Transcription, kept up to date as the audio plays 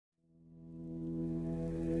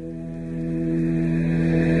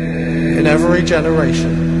every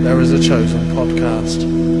generation there is a chosen podcast.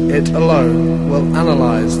 It alone will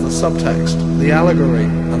analyse the subtext, the allegory,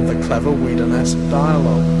 and the clever Whedon-esque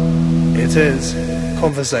dialogue. It is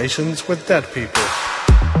Conversations with Dead People.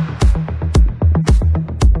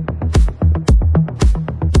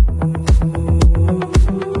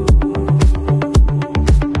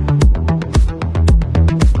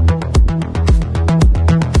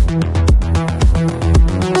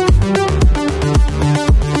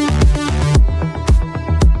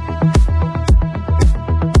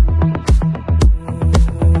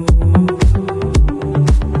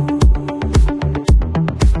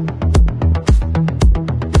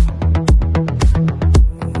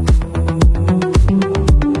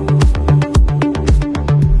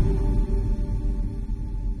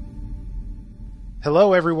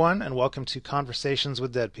 Hello, everyone, and welcome to Conversations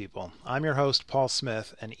with Dead People. I'm your host, Paul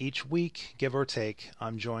Smith, and each week, give or take,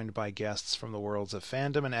 I'm joined by guests from the worlds of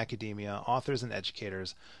fandom and academia, authors and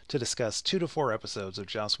educators, to discuss 2 to 4 episodes of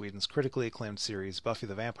Joss Whedon's critically acclaimed series, Buffy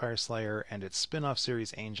the Vampire Slayer, and its spin-off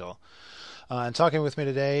series, Angel. And talking with me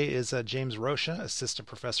today is James Rocha, Assistant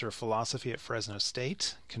Professor of Philosophy at Fresno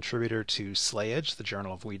State, contributor to Slayage, the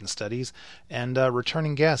Journal of Whedon Studies, and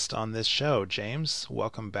returning guest on this show. James,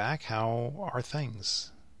 welcome back. How are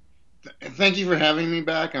things? Thank you for having me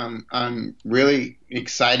back. I'm really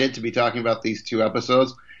excited to be talking about these 2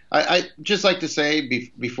 episodes. I just like to say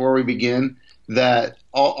before we begin that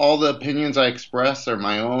all the opinions I express are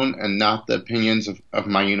my own and not the opinions of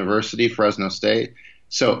my university, Fresno State.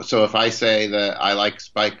 So if I say that I like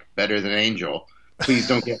Spike better than Angel, please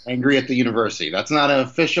don't get angry at the university. That's not an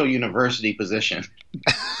official university position.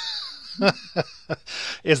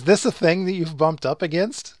 Is this a thing that you've bumped up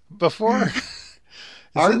against before?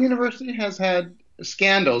 Our university has had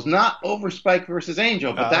scandals, not over Spike versus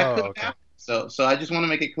Angel, but that could happen. So I just want to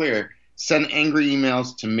make it clear. Send angry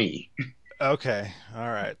emails to me. Okay. All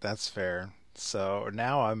right. That's fair. So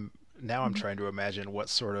now I'm trying to imagine what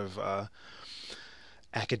sort of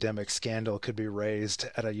academic scandal could be raised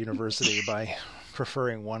at a university by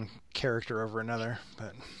preferring one character over another.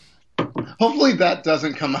 But hopefully that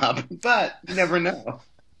doesn't come up, but you never know.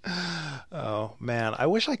 Oh man, I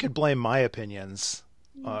wish I could blame my opinions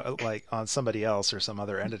like on somebody else or some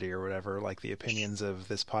other entity or whatever. Like the opinions of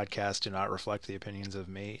this podcast do not reflect the opinions of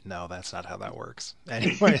me. No, that's not how that works.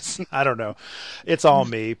 Anyways, I don't know. It's all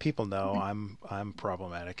me. People know I'm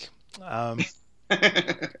problematic.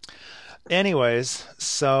 Anyways,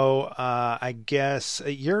 so I guess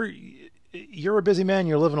you're a busy man.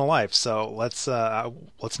 You're living a life. So let's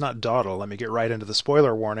not dawdle. Let me get right into the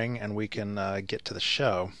spoiler warning, and we can get to the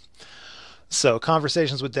show. So,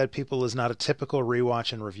 Conversations with Dead People is not a typical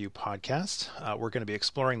rewatch and review podcast. We're going to be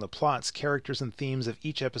exploring the plots, characters, and themes of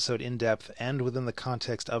each episode in depth and within the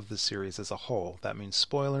context of the series as a whole. That means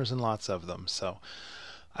spoilers and lots of them. So,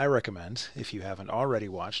 I recommend, if you haven't already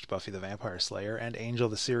watched Buffy the Vampire Slayer and Angel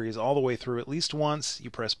the series all the way through at least once, you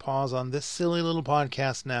press pause on this silly little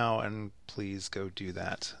podcast now, and please go do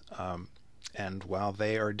that. And while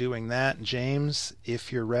they are doing that, James,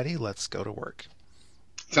 if you're ready, let's go to work.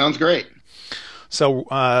 Sounds great. So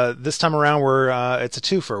this time around, it's a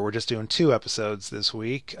twofer. We're just doing 2 episodes this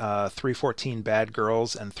week, 314 Bad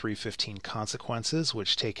Girls and 315 Consequences,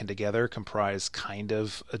 which taken together comprise kind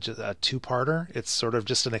of a 2-parter. It's sort of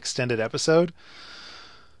just an extended episode.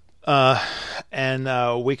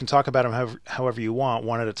 And we can talk about them however you want,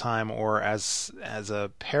 one at a time or as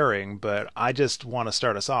a pairing, but I just want to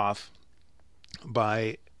start us off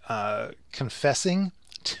by confessing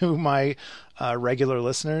to my regular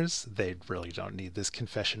listeners. They really don't need this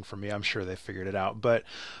confession from me. I'm sure they figured it out. But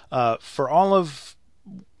for all of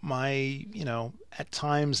my, at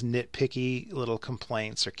times nitpicky little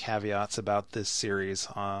complaints or caveats about this series,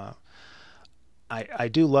 I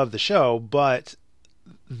do love the show, but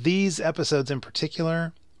these episodes in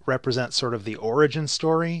particular represent sort of the origin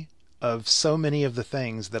story of so many of the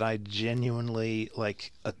things that I genuinely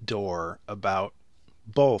adore about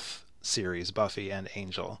both series, Buffy and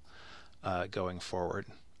Angel, going forward,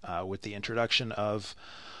 with the introduction of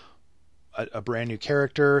a brand new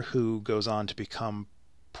character who goes on to become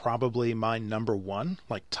probably my number 1,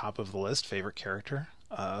 top of the list favorite character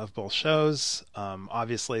of both shows.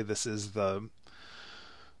 Obviously, this is the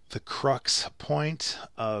crux point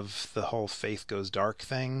of the whole Faith Goes Dark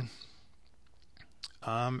thing,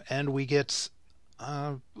 and we get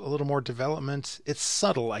a little more development. It's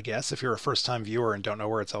subtle, I guess, if you're a first-time viewer and don't know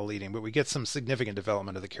where it's all leading, but we get some significant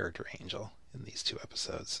development of the character Angel in these 2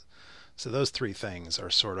 episodes. So those 3 things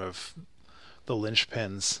are sort of the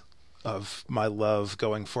linchpins of my love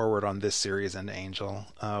going forward on this series and Angel.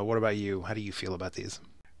 What about you? How do you feel about these?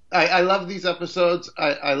 I love these episodes.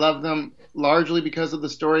 I love them largely because of the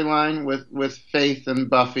storyline with Faith and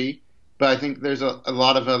Buffy, but I think there's a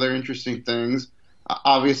lot of other interesting things.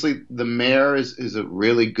 Obviously, the mayor is a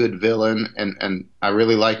really good villain, and I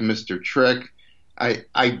really like Mr. Trick.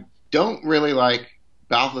 I don't really like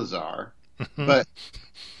Balthazar, but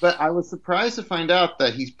but I was surprised to find out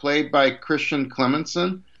that he's played by Christian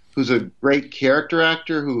Clemenson, who's a great character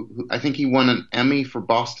actor. Who I think he won an Emmy for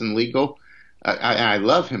Boston Legal. I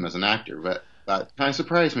love him as an actor, but that kind of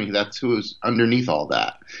surprised me. That's who's underneath all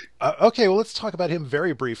that. Okay, well, let's talk about him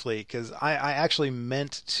very briefly because I actually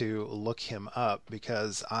meant to look him up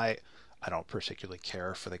because I don't particularly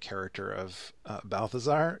care for the character of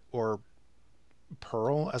Balthazar or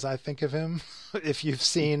Pearl as I think of him. If you've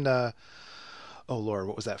seen, oh Lord,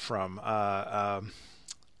 what was that from?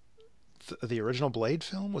 The original Blade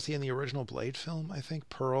film? Was he in the original Blade film? I think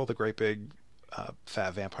Pearl, the great big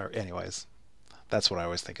fat vampire. Anyways, that's what I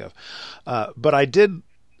always think of. But I did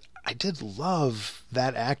love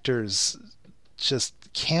that actor's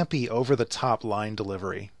just campy, over the top line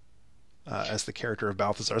delivery as the character of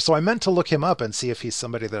Balthazar. So I meant to look him up and see if he's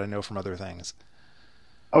somebody that I know from other things.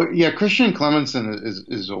 Oh yeah, Christian Clemenson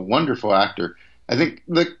is a wonderful actor. I think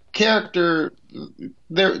the character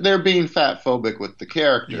they're being fat phobic with the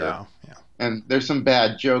character, Yeah, yeah. and there's some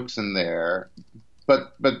bad jokes in there.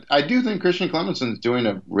 But I do think Christian Clemenson's doing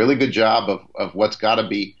a really good job of what's got to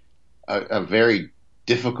be a very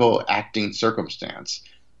difficult acting circumstance.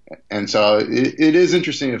 And so it is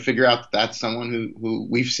interesting to figure out that that's someone who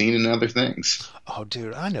we've seen in other things. Oh,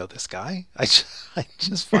 dude, I know this guy. I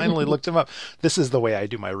just finally looked him up. This is the way I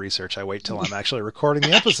do my research. I wait till I'm actually recording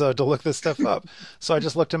the episode to look this stuff up. So I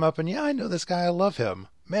just looked him up, and yeah, I know this guy. I love him.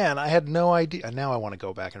 Man, I had no idea. And now I want to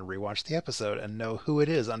go back and rewatch the episode and know who it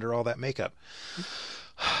is under all that makeup.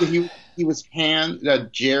 He was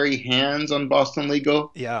Jerry Hands on Boston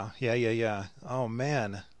Legal. Yeah, yeah, yeah, yeah. Oh,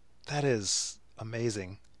 man. That is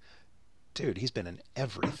amazing. Dude, he's been in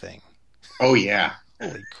everything. Oh yeah.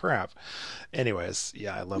 Holy crap. Anyways,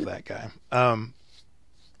 yeah, I love that guy.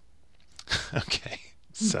 Okay.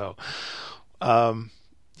 So,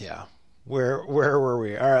 yeah. Where were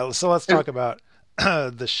we? All right, so let's talk about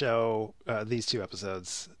the show, these two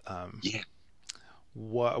episodes. Yeah.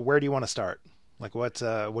 Where do you want to start? Like what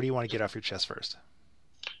do you want to get off your chest first?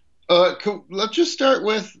 Let's just start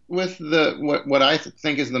with the what I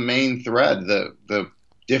think is the main thread, the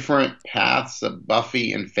different paths that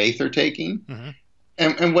Buffy and Faith are taking. Mm-hmm.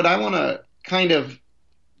 And what I want to kind of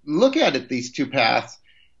look at these two paths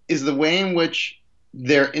is the way in which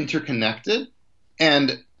they're interconnected.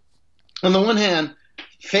 And on the one hand,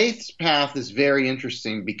 Faith's path is very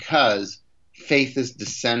interesting because Faith is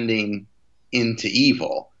descending into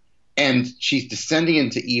evil. And she's descending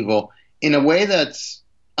into evil in a way that's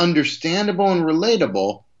understandable and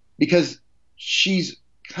relatable because she's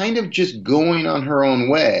kind of just going on her own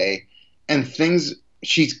way, and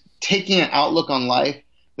she's taking an outlook on life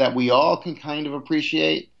that we all can kind of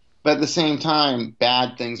appreciate, but at the same time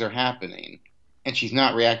bad things are happening and she's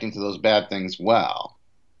not reacting to those bad things well.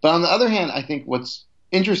 But on the other hand, I think what's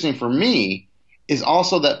interesting for me is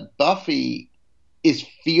also that Buffy is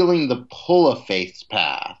feeling the pull of Faith's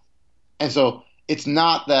path. And so it's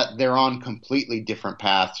not that they're on completely different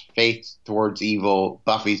paths. Faith's towards evil,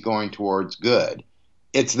 Buffy's going towards good.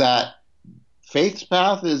 It's that Faith's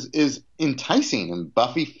path is enticing, and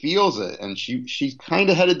Buffy feels it, and she's kind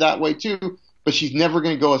of headed that way too. But she's never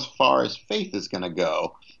going to go as far as Faith is going to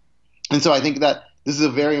go. And so I think that this is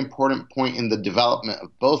a very important point in the development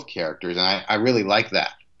of both characters, and I really like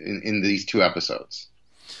that in these two episodes.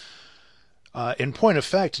 In point of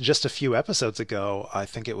fact, just a few episodes ago, I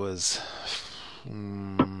think it was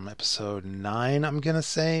episode 9, I'm going to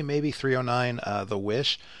say, maybe 309, The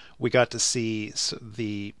Wish, we got to see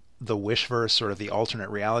the Wishverse, sort of the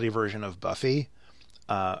alternate reality version of Buffy,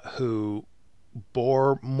 who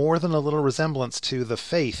bore more than a little resemblance to the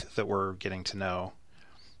Faith that we're getting to know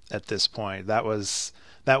at this point. That was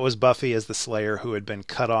Buffy as the Slayer who had been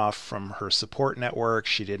cut off from her support network.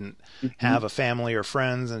 She didn't have a family or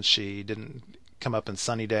friends, and she didn't come up in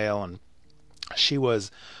Sunnydale, and she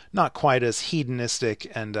was not quite as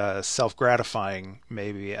hedonistic and self-gratifying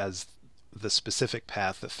maybe as the specific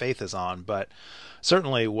path that Faith is on, but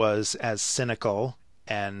certainly was as cynical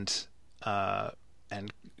and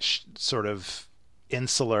sort of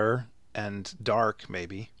insular and dark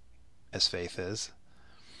maybe as Faith is.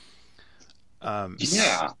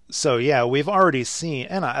 Yeah. So yeah, we've already seen,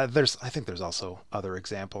 and I think there's also other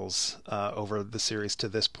examples over the series to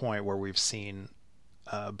this point where we've seen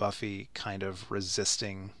Buffy kind of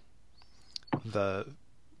resisting the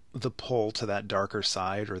pull to that darker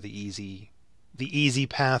side, or the the easy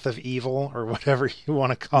path of evil, or whatever you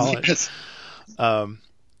want to call it. Yes.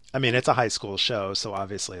 I mean, it's a high school show, so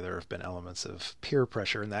obviously there have been elements of peer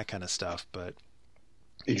pressure and that kind of stuff, but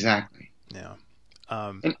Exactly. yeah.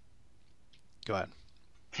 And, Go ahead.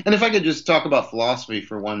 and if I could just talk about philosophy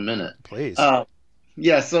for 1 minute. Please.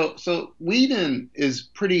 Yeah, so Whedon is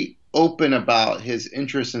pretty open about his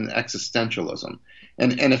interest in existentialism.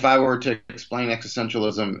 And if I were to explain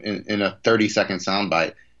existentialism in a 30-second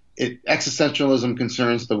soundbite, existentialism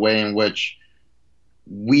concerns the way in which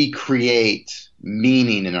we create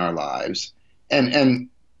meaning in our lives. And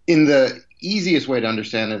in the easiest way to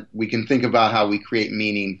understand it, we can think about how we create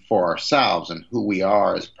meaning for ourselves and who we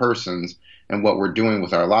are as persons and what we're doing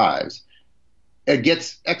with our lives.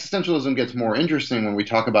 Existentialism gets more interesting when we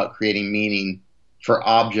talk about creating meaning for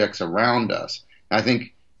objects around us. I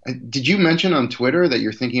think, did you mention on Twitter that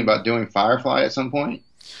you're thinking about doing Firefly at some point?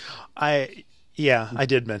 Yeah, I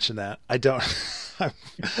did mention that. I don't.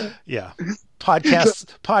 Yeah,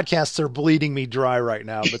 podcasts are bleeding me dry right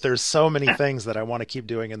now, but there's so many things that I want to keep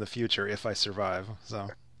doing in the future if I survive. So,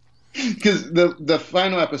 Because the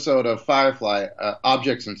final episode of Firefly,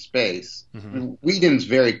 Objects in Space, Whedon's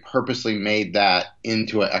very purposely made that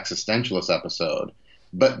into an existentialist episode.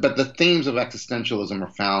 But the themes of existentialism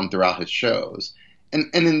are found throughout his shows.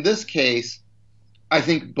 And in this case, I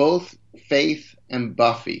think both Faith and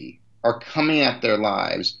Buffy are coming at their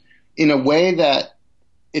lives in a way that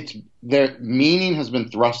their meaning has been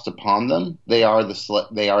thrust upon them. They are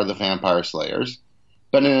the vampire slayers.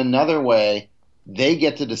 But in another way, they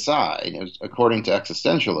get to decide, according to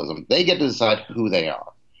existentialism, they get to decide who they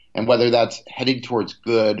are. And whether that's heading towards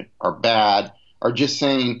good or bad, or just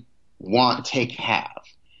saying, want, take, have.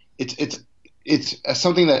 It's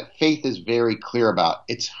something that Faith is very clear about.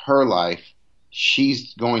 It's her life.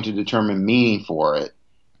 She's going to determine meaning for it.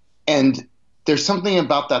 And there's something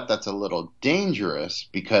about that that's a little dangerous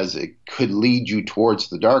because it could lead you towards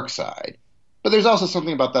the dark side. But there's also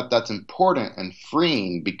something about that that's important and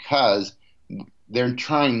freeing because they're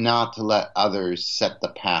trying not to let others set the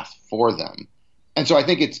path for them. And so I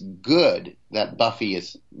think it's good that Buffy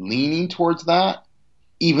is leaning towards that,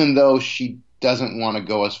 even though she doesn't want to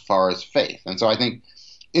go as far as Faith. And so I think,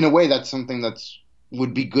 in a way, that's something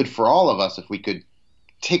would be good for all of us if we could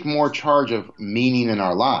take more charge of meaning in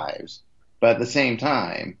our lives. But at the same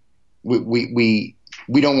time, we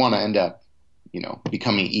don't want to end up,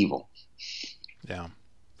 becoming evil. Yeah.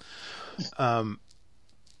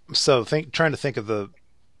 So trying to think of the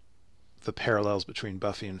parallels between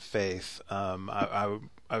Buffy and Faith. I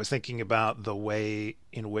was thinking about the way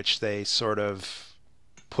in which they sort of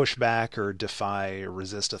push back or defy or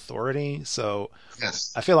resist authority. So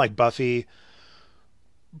Yes. I feel like Buffy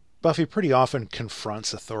pretty often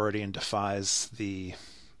confronts authority and defies the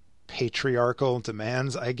patriarchal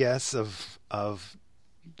demands, I guess, of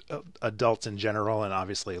adults in general, and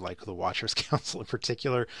obviously like the Watchers Council in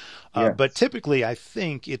particular. Yes. But typically, I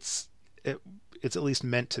think it's at least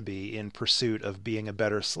meant to be in pursuit of being a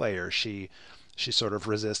better Slayer. She sort of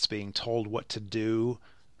resists being told what to do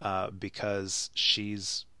because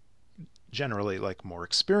she's generally like more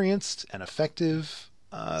experienced and effective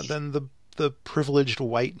than the privileged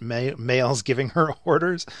white males giving her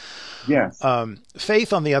orders. Yes.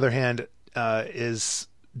 Faith, on the other hand, is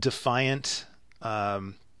defiant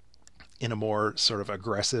in a more sort of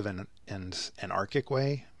aggressive and anarchic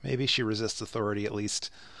way. Maybe she resists authority, at least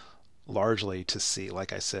largely to see,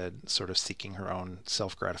 like I said, sort of seeking her own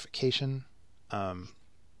self-gratification.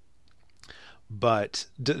 But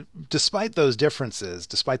despite those differences,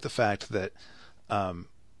 despite the fact that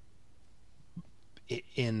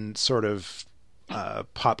in sort of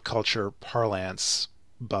pop culture parlance,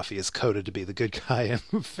 Buffy is coded to be the good guy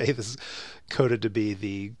and Faith is coded to be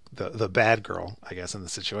the bad girl, I guess, in the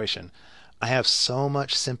situation, I have so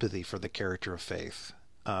much sympathy for the character of Faith.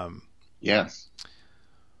 Yes.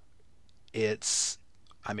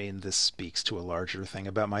 This speaks to a larger thing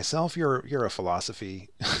about myself. You're a philosophy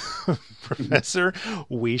professor.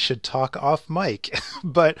 We should talk off mic.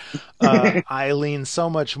 But I lean so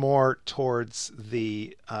much more towards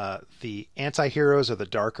the anti-heroes or the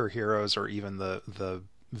darker heroes or even the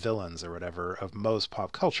villains or whatever of most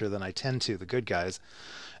pop culture than I tend to the good guys.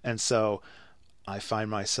 And so I find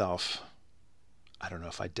myself, I don't know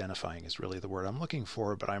if identifying is really the word I'm looking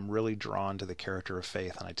for, but I'm really drawn to the character of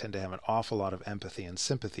Faith, and I tend to have an awful lot of empathy and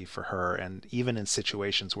sympathy for her. And even in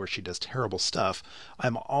situations where she does terrible stuff,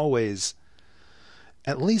 I'm always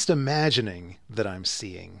at least imagining that I'm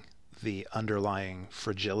seeing the underlying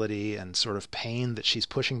fragility and sort of pain that she's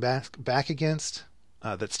pushing back against,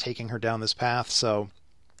 that's taking her down this path. So,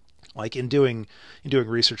 like in doing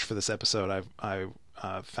research for this episode, I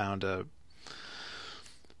found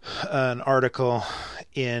an article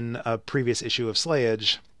in a previous issue of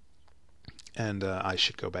Slayage, and I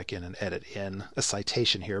should go back in and edit in a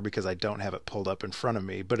citation here because I don't have it pulled up in front of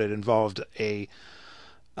me, but it involved a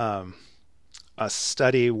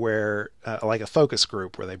study where, like a focus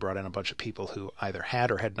group, where they brought in a bunch of people who either had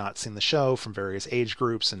or had not seen the show from various age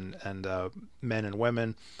groups and men and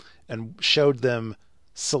women, and showed them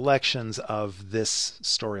selections of this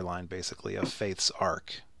storyline, basically, of Faith's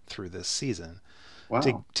arc through this season.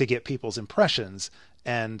 Wow. To get people's impressions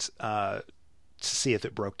and to see if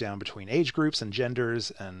it broke down between age groups and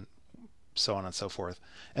genders and so on and so forth.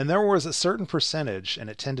 And there was a certain percentage, and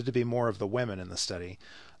it tended to be more of the women in the study,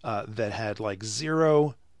 that had like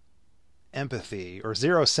zero empathy or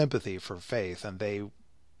zero sympathy for Faith, and they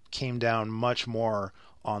came down much more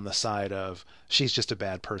on the side of she's just a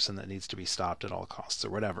bad person that needs to be stopped at all costs or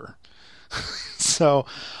whatever. So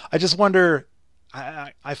I just wonder,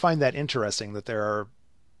 I find that interesting that there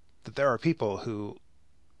are people who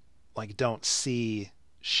like don't see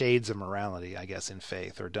shades of morality, I guess, in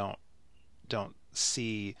Faith, or don't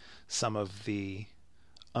see some of the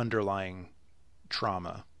underlying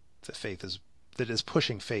trauma that is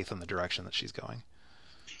pushing Faith in the direction that she's going.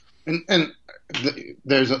 And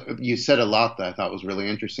you said a lot that I thought was really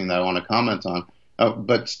interesting that I want to comment on.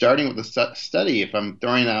 But starting with the study, if I'm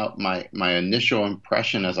throwing out my initial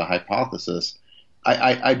impression as a hypothesis,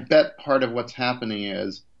 I bet part of what's happening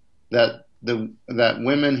is that that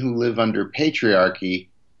women who live under patriarchy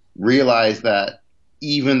realize that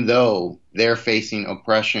even though they're facing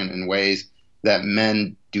oppression in ways that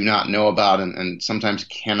men do not know about and sometimes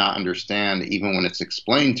cannot understand, even when it's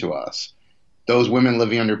explained to us, those women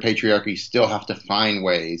living under patriarchy still have to find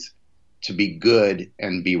ways to be good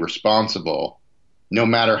and be responsible, no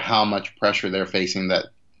matter how much pressure they're facing that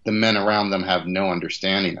the men around them have no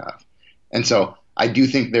understanding of. And so I do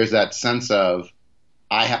think there's that sense of,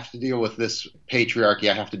 I have to deal with this patriarchy,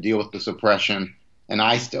 I have to deal with this oppression, and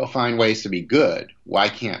I still find ways to be good. Why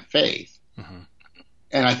can't Faith? Mm-hmm.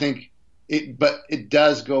 And I think but it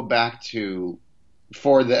does go back to,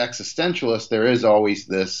 for the existentialist, there is always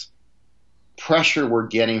this pressure we're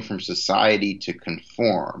getting from society to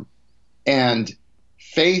conform. And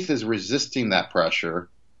Faith is resisting that pressure.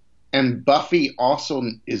 And Buffy also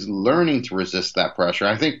is learning to resist that pressure.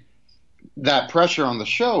 I think that pressure on the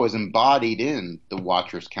show is embodied in the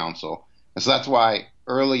Watchers Council. And so that's why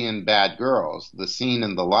early in Bad Girls, the scene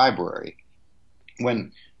in the library,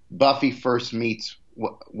 when Buffy first meets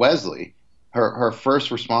Wesley, her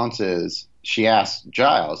first response is, she asks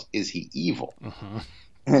Giles, is he evil? Uh-huh.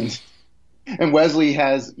 And Wesley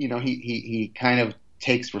has, he kind of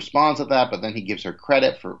takes response at that, but then he gives her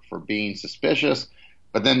credit for being suspicious.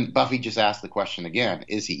 But then Buffy just asks the question again,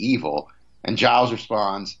 is he evil? And Giles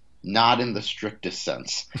responds, not in the strictest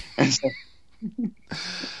sense. And so,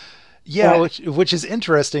 yeah, which is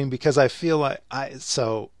interesting because I feel like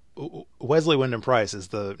Wesley Wyndham-Pryce is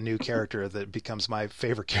the new character that becomes my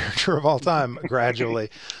favorite character of all time gradually.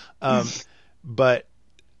 But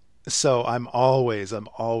so I'm always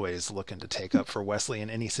looking to take up for Wesley in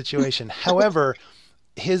any situation. However,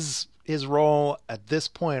 his role at this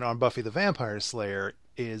point on Buffy the Vampire Slayer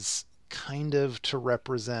is kind of to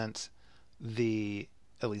represent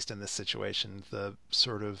at least in this situation, the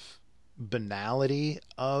sort of banality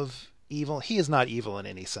of evil. He is not evil in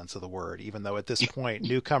any sense of the word, even though at this point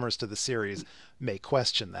newcomers to the series may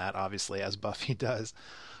question that, obviously, as Buffy does.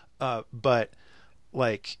 But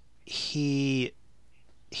like he's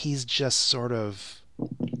just sort of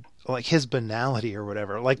like his banality or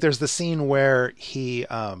whatever. Like there's the scene where he's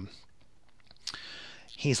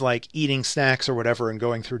like eating snacks or whatever and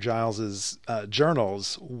going through Giles's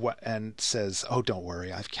journals and says, "Oh, don't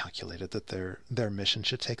worry, I've calculated that their mission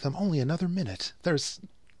should take them only another minute. There's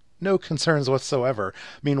no concerns whatsoever."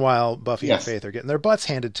 Meanwhile, Buffy and Faith are getting their butts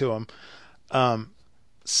handed to them.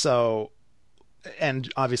 So,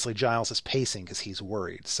 and obviously Giles is pacing because he's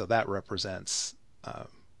worried. So that represents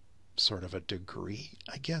sort of a degree,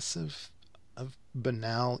 I guess, of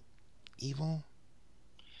banal evil.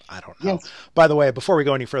 I don't know. Yes. By the way, before we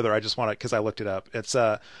go any further, I just want to, because I looked it up. It's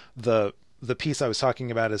the piece I was talking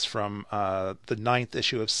about is from the 9th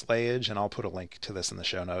issue of Slayage, and I'll put a link to this in the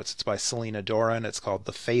show notes. It's by Selena Doran. It's called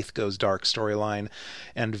The Faith Goes Dark Storyline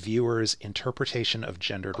and Viewers' Interpretation of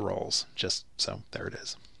Gendered Roles. Just so there it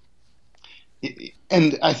is.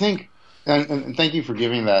 And I think, and thank you for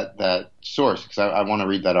giving that source, because I want to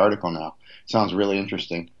read that article now. It sounds really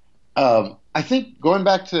interesting. I think going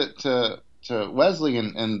back to Wesley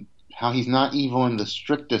and how he's not evil in the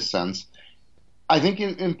strictest sense, I think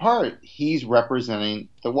in part he's representing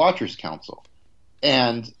the Watchers Council.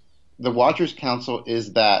 And the Watchers Council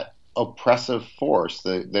is that oppressive force.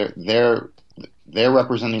 They're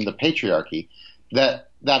representing the patriarchy. That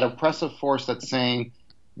oppressive force that's saying,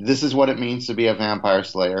 this is what it means to be a vampire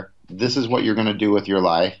slayer. This is what you're going to do with your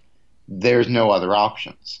life. There's no other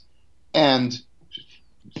options. And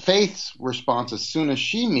Faith's response, as soon as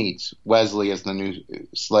she meets Wesley as the new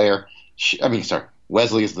Slayer,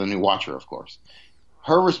 Wesley is the new Watcher, of course.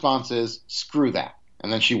 Her response is, screw that.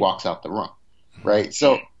 And then she walks out the room, right?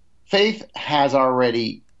 So Faith has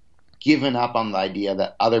already given up on the idea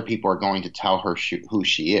that other people are going to tell her who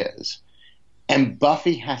she is. And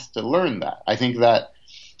Buffy has to learn that. I think that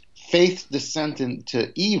Faith's descent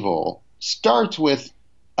into evil starts with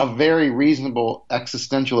a very reasonable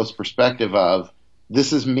existentialist perspective of,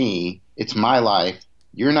 this is me, it's my life,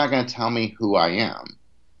 you're not going to tell me who I am.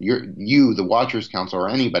 You, the Watchers Council, or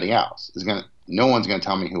anybody else, no one's going to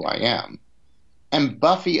tell me who I am. And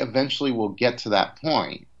Buffy eventually will get to that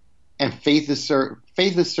point, and Faith is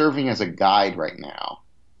serving as a guide right now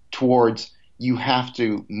towards, you have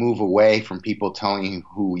to move away from people telling you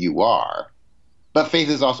who you are. But Faith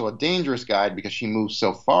is also a dangerous guide because she moves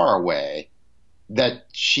so far away that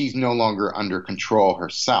she's no longer under control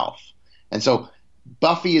herself. And so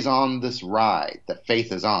Buffy is on this ride that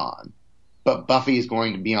Faith is on, but Buffy is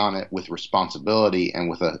going to be on it with responsibility and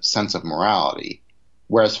with a sense of morality,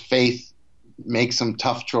 whereas Faith makes some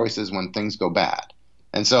tough choices when things go bad.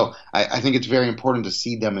 And so I think it's very important to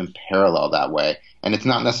see them in parallel that way. And it's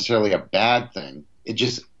not necessarily a bad thing. It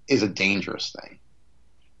just is a dangerous thing.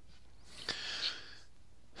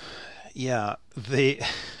 Yeah,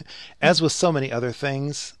 as with so many other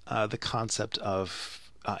things, the concept of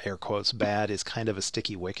air quotes bad is kind of a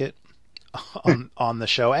sticky wicket on the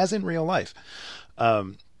show, as in real life.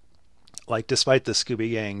 Like, despite the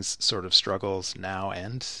Scooby Gang's sort of struggles now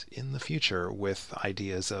and in the future with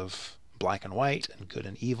ideas of black and white and good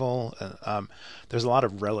and evil, there's a lot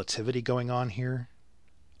of relativity going on here.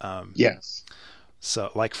 Yes.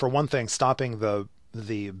 So, like, for one thing, stopping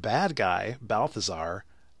the bad guy, Balthazar,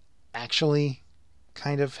 actually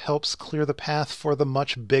kind of helps clear the path for the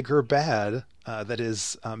much bigger bad that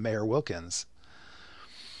is Mayor Wilkins.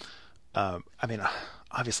 I mean,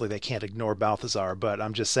 obviously they can't ignore Balthazar, but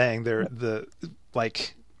I'm just saying there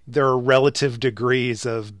are relative degrees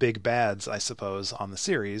of big bads, I suppose, on the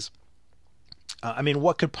series. I mean,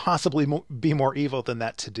 what could possibly be more evil than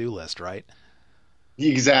that to-do list, right?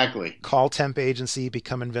 Exactly. Call temp agency,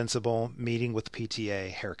 become invincible, meeting with PTA,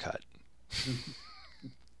 haircut.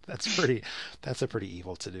 That's a pretty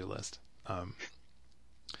evil to-do list.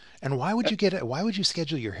 And why would you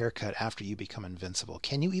schedule your haircut after you become invincible?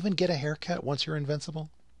 Can you even get a haircut once you're invincible?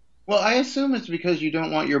 Well, I assume it's because you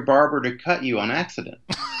don't want your barber to cut you on accident.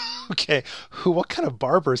 Okay. What kind of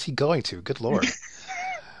barber is he going to? Good Lord.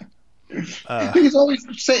 It's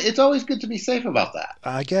always good to be safe about that.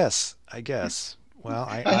 I guess.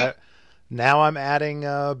 Well, now I'm adding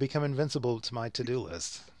become invincible to my to-do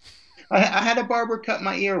list. I had a barber cut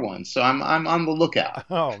my ear once, so I'm on the lookout.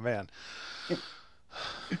 Oh man.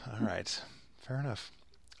 All right. Fair enough.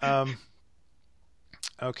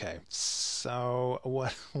 Okay. So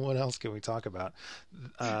what else can we talk about?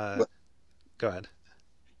 Go ahead.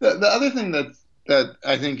 The other thing that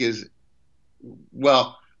I think is,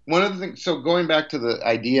 well, one of the things, so going back to the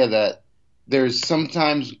idea that there's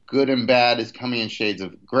sometimes good and bad is coming in shades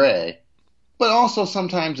of gray, but also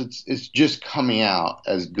sometimes it's just coming out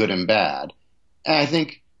as good and bad. And I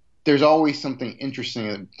think there's always something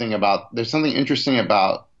interesting about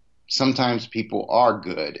sometimes people are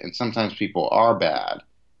good and sometimes people are bad.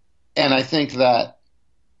 And I think that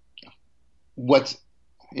what's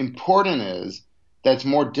important is that it's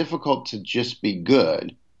more difficult to just be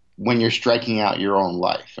good when you're striking out your own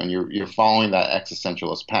life and you're following that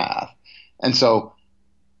existentialist path. And so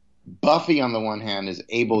Buffy, on the one hand, is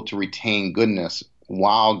able to retain goodness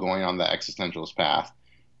while going on the existentialist path,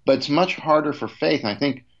 but it's much harder for Faith. And I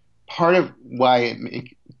think part of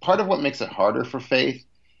what makes it harder for Faith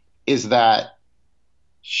is that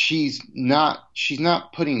she's not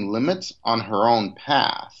putting limits on her own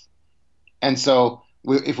path. And so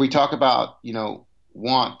if we talk about,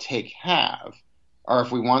 want, take, have, or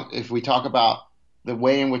if we talk about the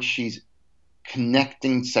way in which she's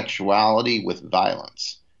connecting sexuality with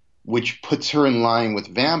violence, which puts her in line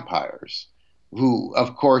with vampires, who,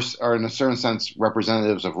 of course, are in a certain sense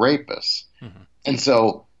representatives of rapists. Mm-hmm. And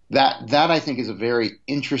so that I think is a very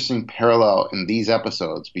interesting parallel in these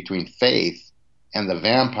episodes between Faith and the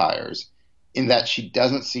vampires, in that she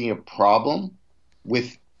doesn't see a problem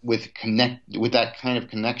with that kind of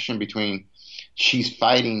connection between, she's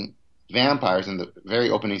fighting vampires in the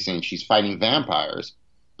very opening scene, she's fighting vampires,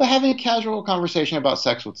 but having a casual conversation about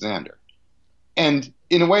sex with Xander. And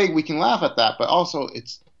in a way we can laugh at that, but also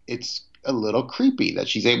it's a little creepy that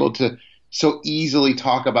she's able to so easily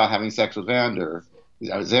talk about having sex with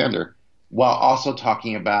Xander, while also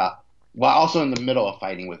while also in the middle of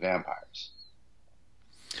fighting with vampires.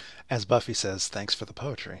 As Buffy says, thanks for the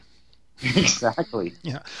poetry. Exactly.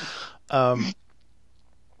 Yeah. And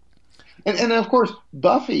of course,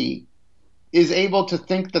 Buffy is able to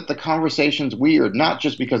think that the conversation's weird, not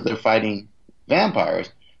just because they're fighting vampires,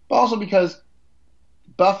 but also because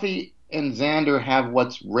Buffy and Xander have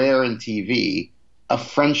what's rare in TV, a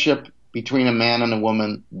friendship between a man and a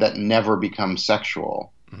woman that never becomes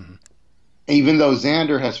sexual. Mm-hmm. Even though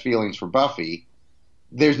Xander has feelings for Buffy,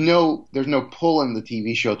 there's no pull in the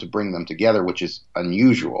TV show to bring them together, which is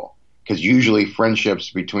unusual because usually friendships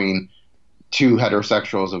between two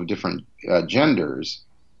heterosexuals of different genders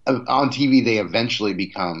on TV they eventually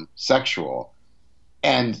become sexual.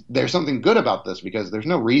 And there's something good about this because there's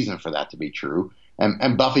no reason for that to be true.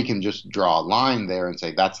 And Buffy can just draw a line there and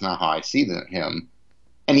say, that's not how I see him.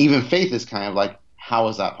 And even Faith is kind of like, how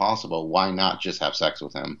is that possible? Why not just have sex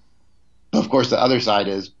with him? But of course, the other side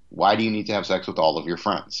is, why do you need to have sex with all of your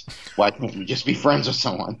friends? Why can't you just be friends with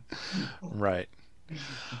someone? Right.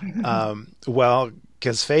 Well,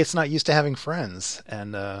 because Faith's not used to having friends.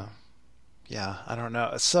 And, yeah, I don't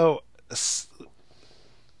know. So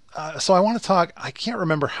I want to talk. I can't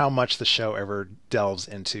remember how much the show ever delves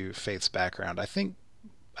into Faith's background. I think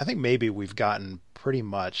maybe we've gotten pretty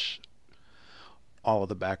much all of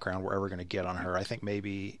the background we're ever going to get on her. I think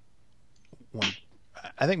maybe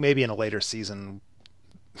in a later season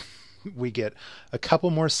we get a couple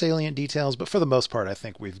more salient details, but for the most part, I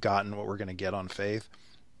think we've gotten what we're going to get on Faith.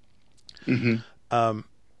 Mm-hmm.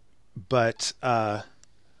 But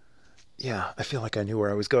yeah, I feel like I knew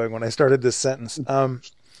where I was going when I started this sentence. Well,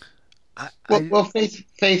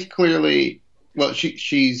 Faith clearly, well,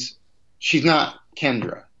 she's not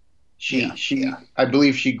Kendra. I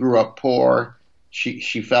believe she grew up poor.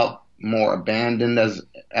 She felt more abandoned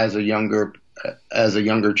as a younger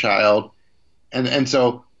child, and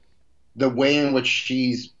so the way in which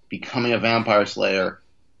she's becoming a vampire slayer,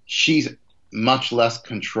 she's much less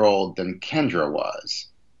controlled than Kendra was,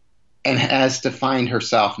 and has to find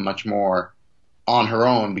herself much more on her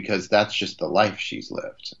own because that's just the life she's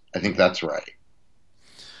lived. I think that's right.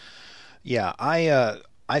 Yeah, I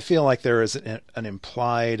feel like there is an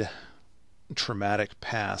implied traumatic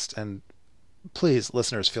past, and please,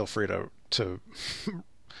 listeners, feel free to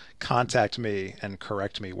contact me and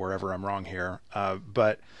correct me wherever I'm wrong here.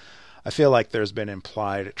 But I feel like there's been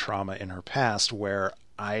implied trauma in her past where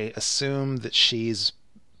I assume that she's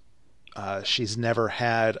never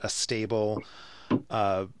had a stable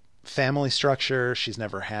family structure. She's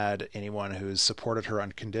never had anyone who's supported her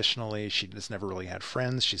unconditionally. She's never really had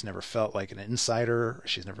friends. She's never felt like an insider.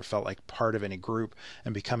 She's never felt like part of any group,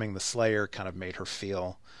 and becoming the Slayer kind of made her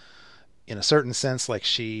feel, in a certain sense, like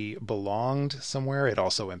she belonged somewhere. It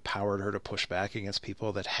also empowered her to push back against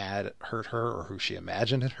people that had hurt her or who she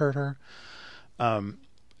imagined had hurt her.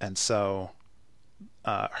 And so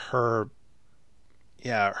her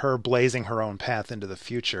blazing her own path into the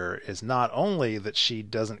future is not only that she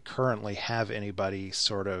doesn't currently have anybody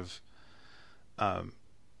sort of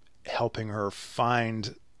helping her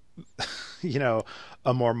find,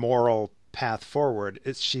 a more moral path forward.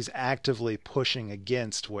 She's actively pushing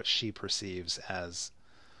against what she perceives as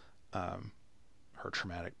her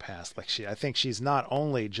traumatic past. I think she's not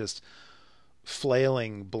only just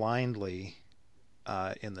flailing blindly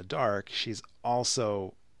in the dark, she's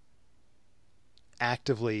also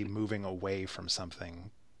actively moving away from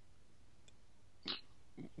something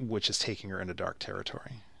which is taking her into dark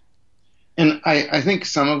territory. And I think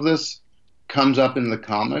some of this comes up in the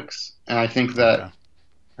comics, and I think that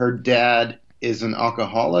her dad is an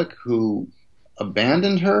alcoholic who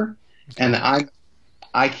abandoned her, and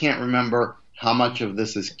I can't remember how much of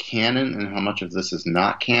this is canon and how much of this is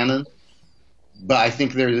not canon, but I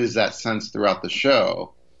think there is that sense throughout the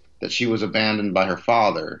show that she was abandoned by her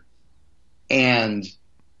father, and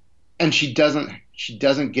she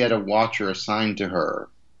doesn't get a watcher assigned to her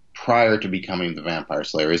prior to becoming the vampire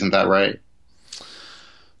slayer. Isn't that right?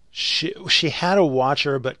 She had a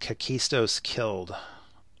watcher, but Kakistos killed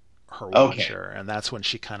her watcher, and that's when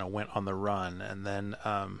she kind of went on the run. And then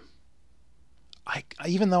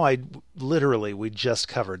even though we just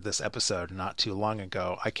covered this episode not too long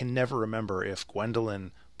ago, I can never remember if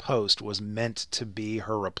Gwendolyn Post was meant to be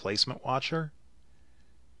her replacement watcher.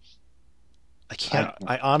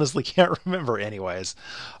 I honestly can't remember. Anyways,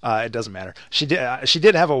 it doesn't matter. She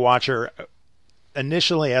did have a watcher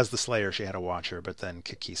initially as the Slayer. She had a watcher, but then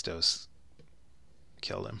Kakistos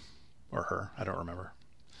killed him or her. I don't remember.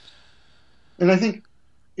 And I think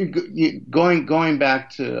going back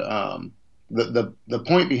to the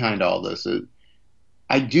point behind all this,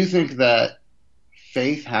 I do think that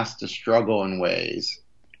Faith has to struggle in ways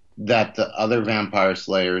that the other vampire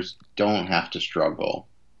slayers don't have to struggle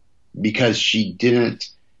because she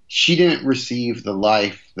didn't receive the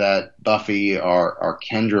life that Buffy or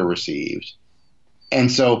Kendra received.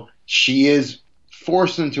 And so she is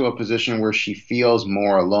forced into a position where she feels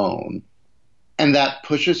more alone. And that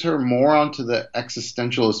pushes her more onto the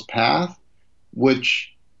existentialist path,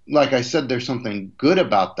 which, like I said, there's something good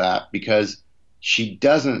about that because she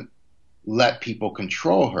doesn't let people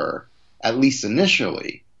control her, at least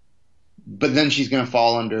initially. But then she's going to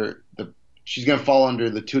fall under the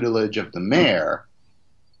tutelage of the mayor,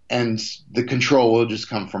 and the control will just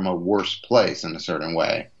come from a worse place in a certain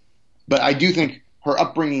way. But I do think her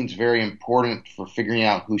upbringing is very important for figuring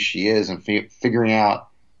out who she is and figuring out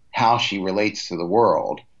how she relates to the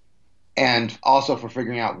world, and also for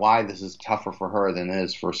figuring out why this is tougher for her than it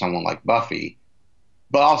is for someone like Buffy.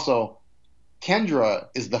 But also, Kendra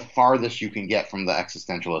is the farthest you can get from the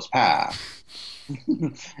existentialist path.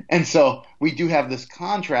 And so we do have this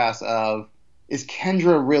contrast of, is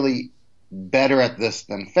Kendra really better at this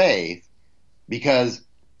than Faith? Because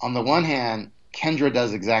on the one hand, Kendra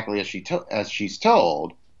does exactly as she's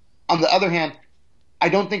told. On the other hand, I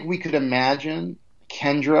don't think we could imagine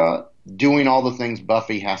Kendra doing all the things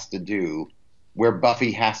Buffy has to do, where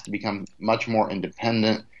Buffy has to become much more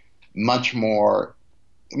independent, much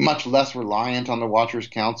less reliant on the Watchers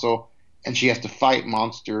Council, and she has to fight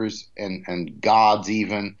monsters and gods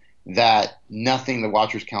even that nothing the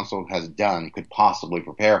Watchers Council has done could possibly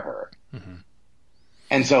prepare her. Mm-hmm.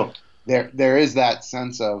 And so there is that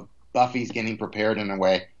sense of Buffy's getting prepared in a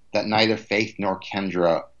way that neither Faith nor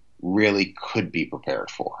Kendra really could be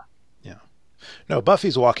prepared for. Yeah. No,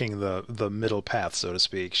 Buffy's walking the middle path, so to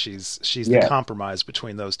speak. She's the compromise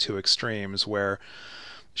between those two extremes where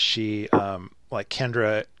she, like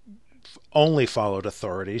Kendra, only followed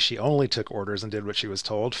authority. She only took orders and did what she was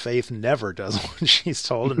told. Faith never does what she's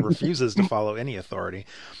told and refuses to follow any authority.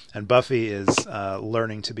 And Buffy is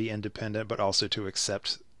learning to be independent, but also to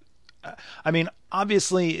accept. I mean,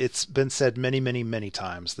 obviously, it's been said many, many, many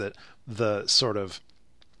times that the sort of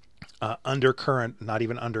undercurrent, not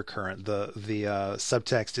even undercurrent, the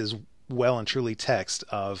subtext is well and truly text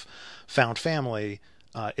of found family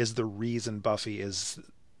is the reason Buffy is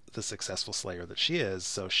the successful slayer that she is.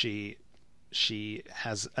 So she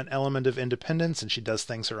has an element of independence and she does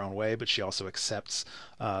things her own way, but she also accepts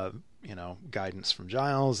guidance from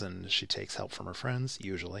Giles, and she takes help from her friends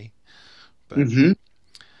usually. But mm-hmm.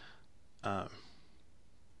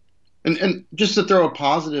 And just to throw a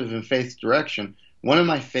positive in Faith's direction, one of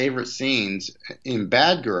my favorite scenes in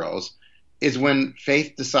Bad Girls is when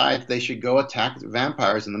Faith decides they should go attack the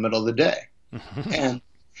vampires in the middle of the day. and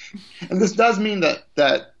this does mean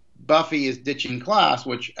that Buffy is ditching class,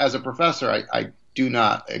 which as a professor I do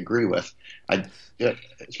not agree with.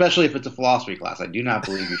 Especially if it's a philosophy class. I do not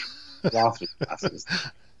believe you should philosophy classes.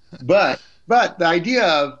 But the idea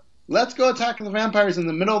of let's go attack the vampires in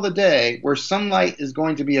the middle of the day where sunlight is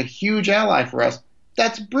going to be a huge ally for us,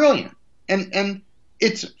 that's brilliant. And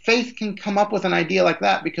it's Faith can come up with an idea like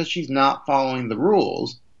that because she's not following the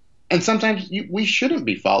rules. And sometimes we shouldn't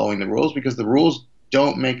be following the rules because the rules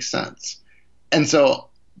don't make sense. And so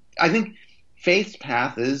I think Faith's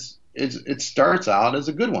path it starts out as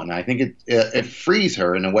a good one. I think it frees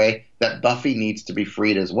her in a way that Buffy needs to be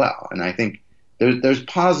freed as well. And I think there's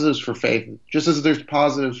positives for Faith, just as there's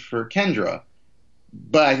positives for Kendra.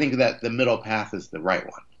 But I think that the middle path is the right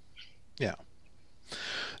one. Yeah.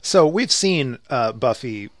 So we've seen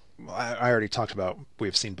Buffy. I already talked about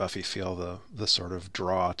we've seen Buffy feel the sort of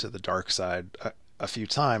draw to the dark side a few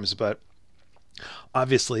times, but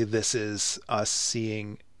obviously this is us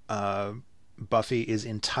seeing Buffy is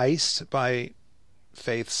enticed by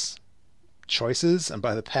Faith's choices and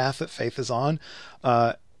by the path that Faith is on,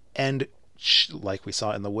 and like we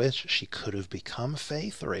saw in The Witch, she could have become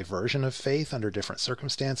Faith or a version of Faith under different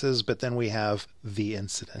circumstances, but then we have the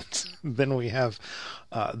incident. Then we have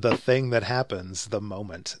the thing that happens, the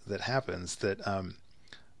moment that happens that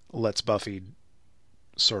lets Buffy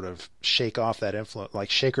sort of shake off that influence, like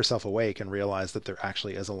shake herself awake and realize that there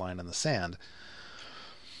actually is a line in the sand.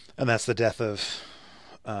 And that's the death of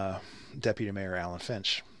Deputy Mayor Alan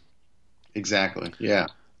Finch. Exactly, yeah.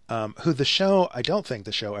 Who the show, I don't think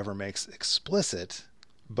the show ever makes explicit,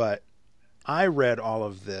 but I read all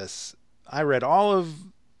of this. I read all of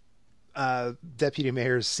Deputy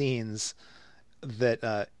Mayor's scenes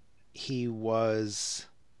that he was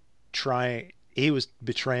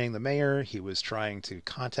betraying the mayor. He was trying to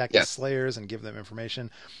contact the Slayers and give them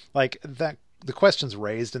information. Like that the question's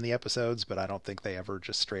raised in the episodes, but I don't think they ever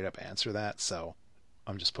just straight up answer that. So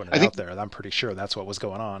I'm just putting I it think out there. I'm pretty sure that's what was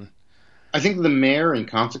going on. I think the mayor in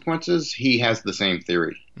Consequences, he has the same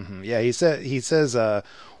theory. Yeah, he says,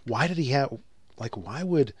 why did he have like why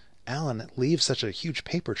would Alan leave such a huge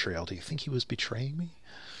paper trail? Do you think he was betraying me?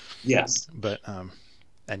 Yes. But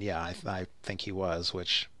and yeah, I think he was,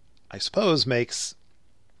 which I suppose makes.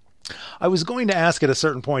 I was going to ask at a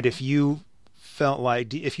certain point if you felt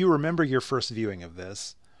like if you remember your first viewing of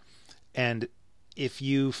this, and if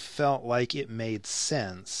you felt like it made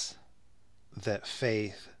sense that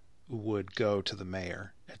Faith would go to the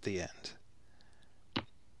mayor at the end.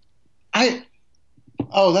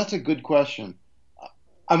 That's a good question.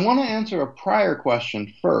 I want to answer a prior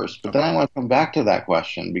question first, but then I want to come back to that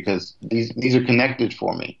question because these are connected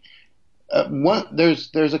for me.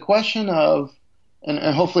 There's a question of,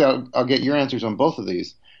 and hopefully I'll get your answers on both of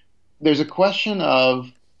these. There's a question of,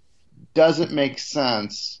 does it make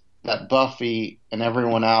sense that Buffy and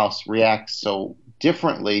everyone else reacts so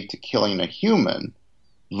differently to killing a human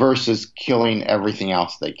versus killing everything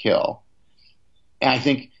else they kill? And I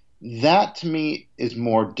think that to me is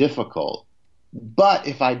more difficult. But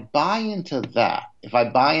if I buy into that, if I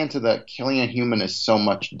buy into that killing a human is so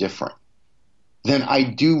much different, then I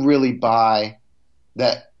do really buy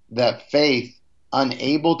that Faith,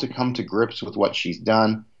 unable to come to grips with what she's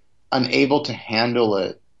done, unable to handle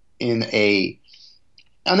it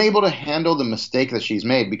unable to handle the mistake that she's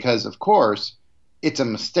made, because of course it's a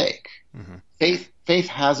mistake. Mm-hmm. Faith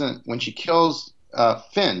hasn't, when she kills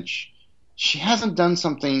Finch, she hasn't done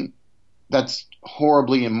something that's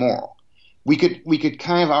horribly immoral. We could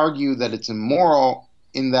kind of argue that it's immoral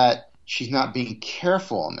in that she's not being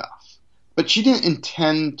careful enough, but she didn't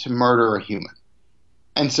intend to murder a human,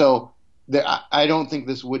 and so I don't think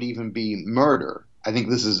this would even be murder. I think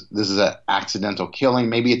this is an accidental killing.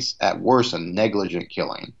 Maybe it's at worst a negligent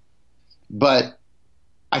killing, but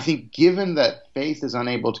I think given that Faith is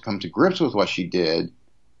unable to come to grips with what she did,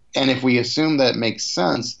 and if we assume that it makes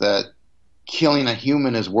sense that killing a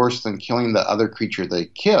human is worse than killing the other creature they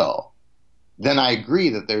kill, then I agree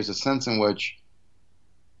that there's a sense in which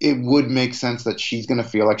it would make sense that she's going to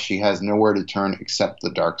feel like she has nowhere to turn except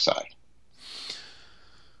the dark side.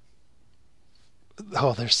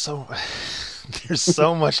 Oh, there's so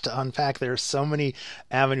much to unpack. There are so many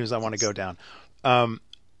avenues I want to go down.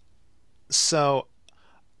 So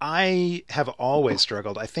I have always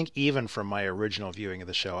struggled. I think even from my original viewing of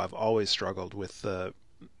the show, I've always struggled with the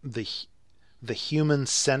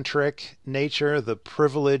human-centric nature, the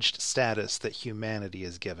privileged status that humanity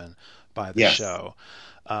is given by the show.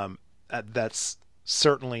 That's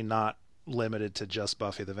certainly not limited to just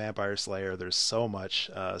Buffy the Vampire Slayer. There's so much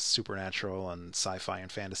supernatural and sci-fi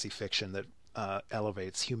and fantasy fiction that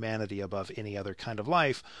elevates humanity above any other kind of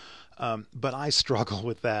life. But I struggle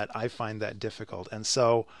with that. I find that difficult. And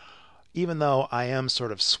so even though I am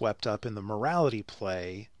sort of swept up in the morality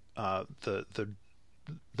play, the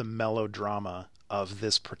melodrama of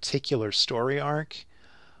this particular story arc,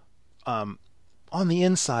 on the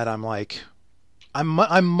inside, I'm like,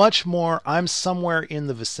 I'm somewhere in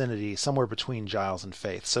the vicinity, somewhere between Giles and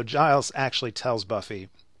Faith. So Giles actually tells Buffy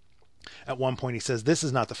at one point, he says, this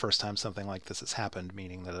is not the first time something like this has happened,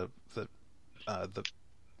 meaning that the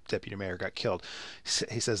deputy mayor got killed.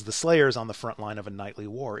 He says, the Slayer is on the front line of a nightly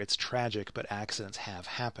war. It's tragic, but accidents have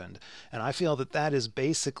happened. And I feel that is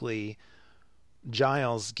basically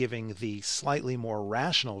Giles giving the slightly more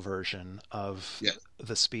rational version of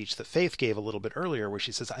the speech that Faith gave a little bit earlier, where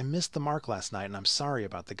she says, I missed the mark last night and I'm sorry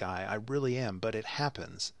about the guy. I really am, but it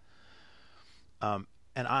happens. And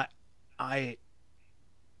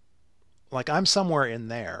I'm somewhere in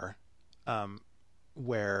there,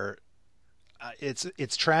 where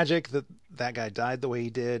it's tragic that guy died the way he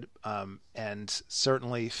did. And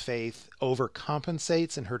certainly Faith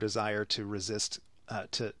overcompensates in her desire to resist,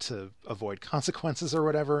 to avoid consequences or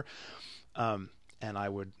whatever. And I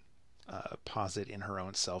would posit in her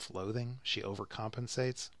own self-loathing, she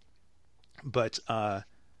overcompensates. But I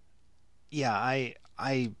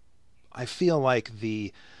feel like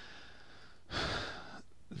the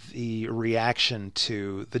reaction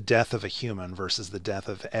to the death of a human versus the death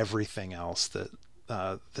of everything else that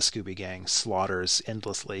the Scooby Gang slaughters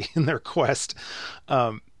endlessly in their quest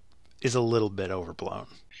is a little bit overblown.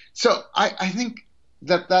 So I think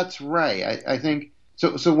that's right. I think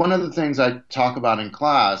so. One of the things I talk about in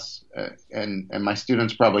class, and my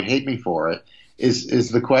students probably hate me for it, is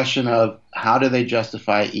the question of how do they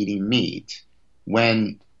justify eating meat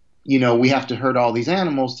when we have to hurt all these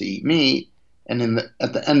animals to eat meat, and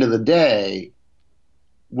at the end of the day,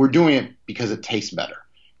 we're doing it because it tastes better,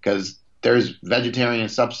 because there's vegetarian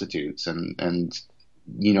substitutes, and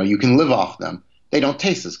you can live off them. They don't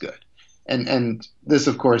taste as good. And this,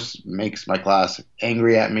 of course, makes my class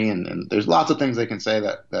angry at me. And there's lots of things they can say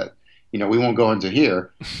that we won't go into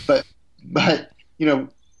here. But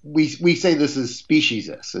we say this is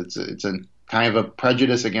speciesist. It's a kind of a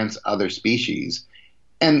prejudice against other species.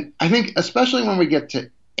 And I think especially when we get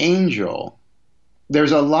to Angel,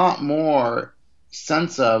 there's a lot more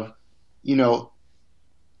sense of,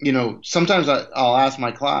 sometimes I'll ask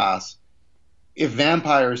my class if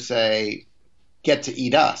vampires say get to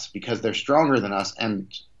eat us because they're stronger than us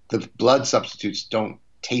and the blood substitutes don't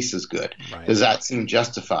taste as good. Right. Does that seem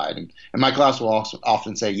justified? And my class will also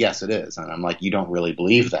often say, yes, it is. And I'm like, you don't really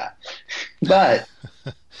believe that. But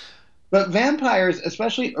vampires,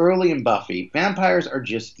 especially early in Buffy, vampires are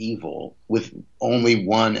just evil with only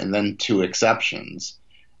one and then two exceptions.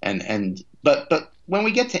 But when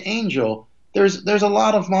we get to Angel, there's a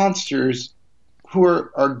lot of monsters who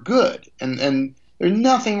are good and there's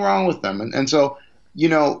nothing wrong with them. And so,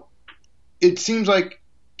 it seems like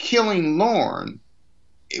killing Lorne,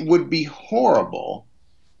 it would be horrible,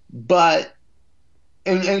 but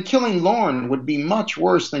and killing Lorne would be much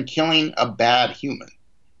worse than killing a bad human.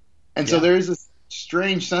 And so there is this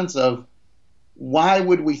strange sense of why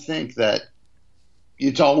would we think that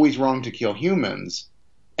it's always wrong to kill humans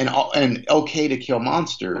and okay to kill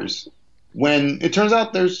monsters when it turns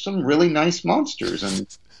out there's some really nice monsters,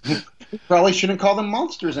 and we probably shouldn't call them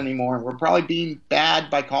monsters anymore. We're probably being bad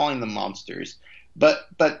by calling them monsters. But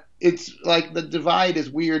it's like the divide is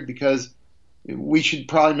weird because we should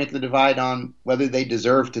probably make the divide on whether they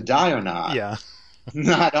deserve to die or not. Yeah.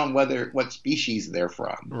 Not on what species they're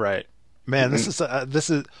from. Right. Man, this is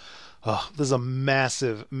a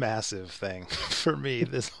massive, massive thing for me.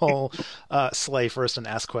 This whole slay first and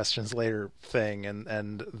ask questions later thing,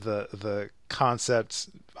 and the concept,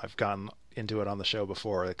 I've gotten into it on the show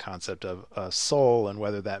before, the concept of a soul and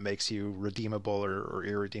whether that makes you redeemable or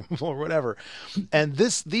irredeemable or whatever. And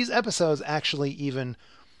these episodes actually even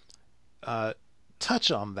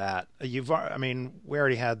touch on that. We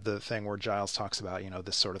already had the thing where Giles talks about,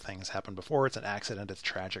 this sort of thing has happened before. It's an accident. It's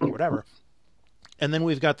tragic or whatever. And then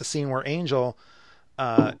we've got the scene where Angel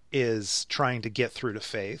is trying to get through to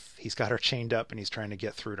Faith. He's got her chained up and he's trying to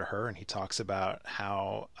get through to her. And he talks about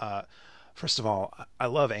how, first of all, I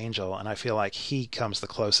love Angel, and I feel like he comes the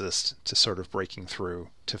closest to sort of breaking through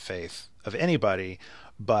to Faith of anybody,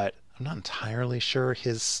 but I'm not entirely sure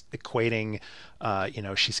his equating,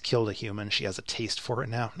 she's killed a human, she has a taste for it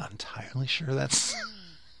now. I'm not entirely sure that's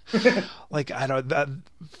like, I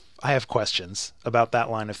have questions about that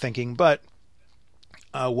line of thinking, but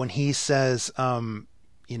when he says,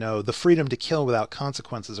 the freedom to kill without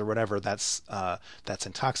consequences or whatever, that's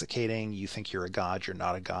intoxicating. You think you're a god, you're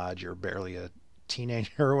not a god, you're barely a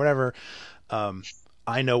teenager or whatever.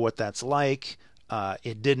 I know what that's like.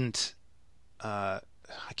 It didn't, I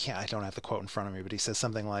don't have the quote in front of me, but he says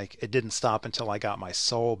something like, it didn't stop until I got my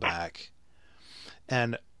soul back.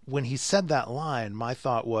 And when he said that line, my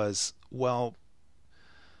thought was, well,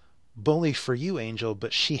 bully for you, Angel,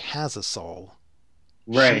 but she has a soul.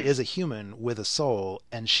 Right. She is a human with a soul,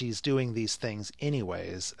 and she's doing these things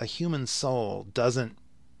anyways. A human soul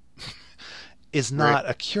is not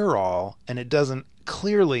a cure-all, and it doesn't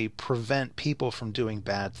clearly prevent people from doing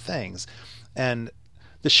bad things. And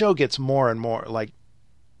the show gets more and more, like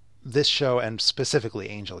this show, and specifically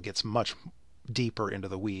Angel, gets much deeper into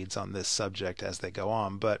the weeds on this subject as they go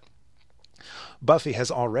on. But Buffy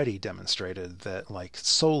has already demonstrated that, like,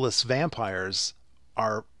 soulless vampires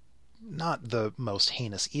are not the most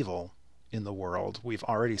heinous evil in the world. We've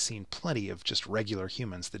already seen plenty of just regular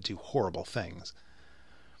humans that do horrible things.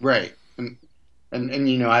 Right. And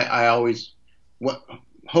I always,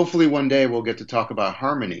 hopefully one day we'll get to talk about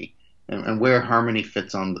Harmony and where Harmony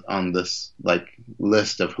fits on this, like,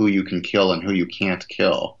 list of who you can kill and who you can't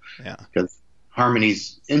kill. Yeah. Because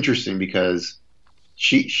Harmony's interesting because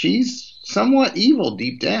she's somewhat evil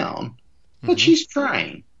deep down, but she's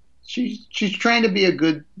trying. She's trying to be a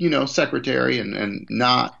good, secretary and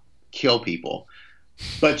not kill people,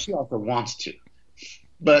 but she also wants to.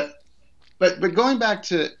 But going back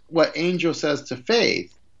to what Angel says to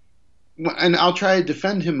Faith, and I'll try to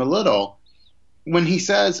defend him a little, when he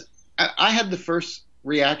says, I had the first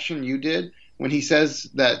reaction you did when he says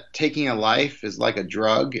that taking a life is like a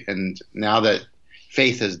drug, and now that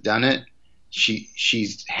Faith has done it, she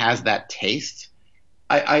has that taste.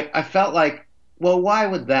 I felt like, well, why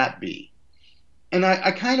would that be? And I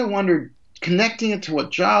kind of wondered, connecting it to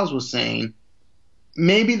what Giles was saying,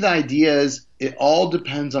 maybe the idea is it all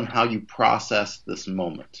depends on how you process this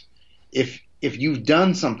moment. If you've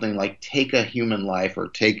done something like take a human life or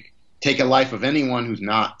take take a life of anyone who's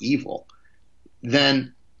not evil,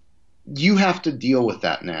 then you have to deal with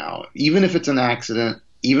that now. Even if it's an accident,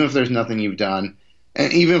 even if there's nothing you've done,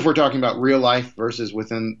 and even if we're talking about real life versus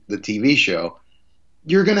within the TV show,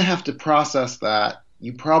 you're going to have to process that.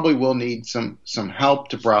 You probably will need some help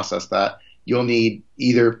to process that. You'll need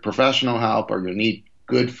either professional help or you'll need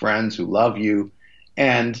good friends who love you.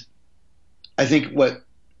 And I think what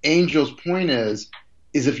Angel's point is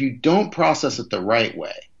if you don't process it the right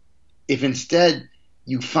way, if instead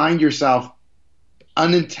you find yourself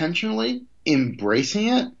unintentionally embracing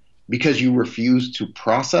it because you refuse to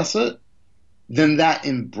process it, then that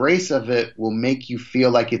embrace of it will make you feel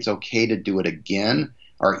like it's okay to do it again,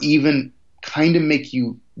 or even kind of make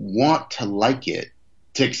you want to like it,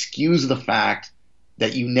 to excuse the fact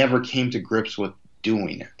that you never came to grips with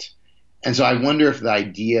doing it. And so I wonder if the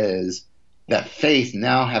idea is that Faith,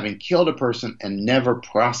 now having killed a person and never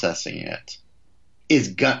processing it,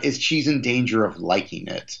 is she's in danger of liking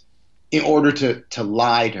it in order to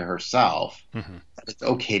lie to herself that it's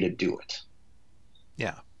okay to do it.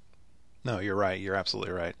 Yeah. No, you're right. You're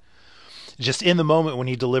absolutely right. Just in the moment when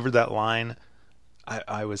he delivered that line,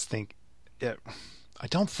 I was thinking, I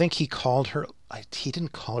don't think he called her, he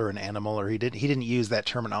didn't call her an animal, or he didn't use that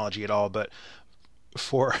terminology at all, but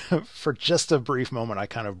for just a brief moment, I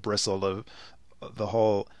kind of bristled of the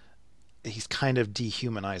whole, he's kind of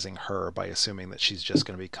dehumanizing her by assuming that she's just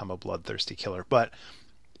going to become a bloodthirsty killer. But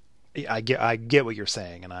I get what you're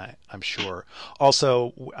saying, and I'm sure.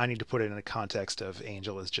 Also, I need to put it in a context of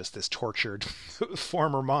Angel is just this tortured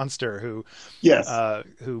former monster who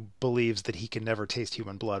believes that he can never taste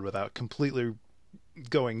human blood without completely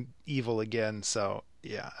going evil again. So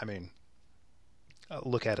yeah, I mean,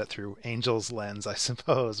 look at it through Angel's lens, I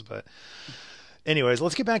suppose. But anyways,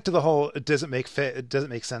 let's get back to the whole. It doesn't make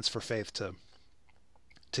sense for Faith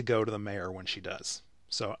to go to the mayor when she does.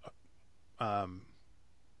 So,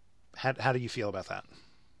 how do you feel about that?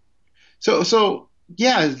 So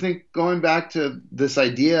yeah, I think going back to this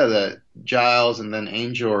idea that Giles and then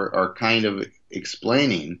Angel are kind of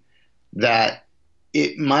explaining that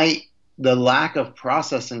the lack of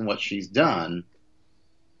processing what she's done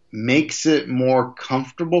makes it more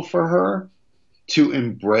comfortable for her to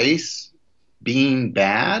embrace being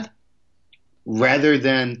bad rather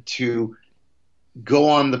than to go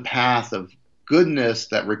on the path of goodness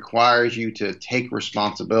that requires you to take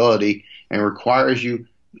responsibility and requires you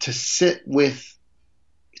to sit with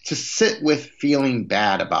feeling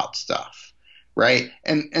bad about stuff, right?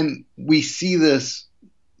 And we see this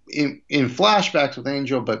in flashbacks with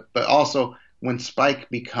Angel, but also when Spike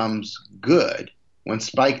becomes good, when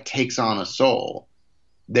Spike takes on a soul,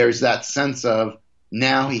 there's that sense of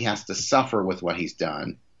now he has to suffer with what he's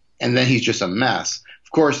done, and then he's just a mess.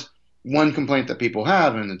 Of course, one complaint that people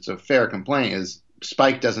have, and it's a fair complaint, is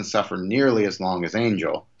Spike doesn't suffer nearly as long as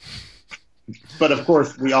Angel. But of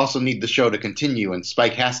course, we also need the show to continue, and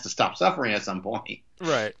Spike has to stop suffering at some point.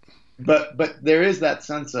 Right. But there is that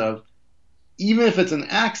sense of, even if it's an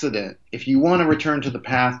accident, if you want to return to the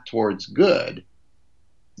path towards good,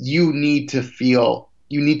 you need to feel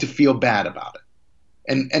bad about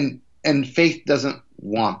it. And Faith doesn't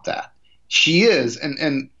want that. She is,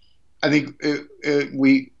 and I think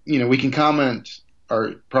we can comment,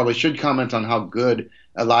 or probably should comment, on how good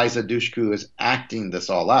Eliza Dushku is acting this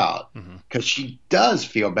all out, because she does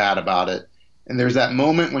feel bad about it. And there's that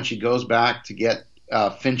moment when she goes back to get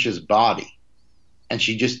Finch's body, and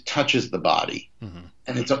she just touches the body,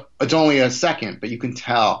 and it's only a second, but you can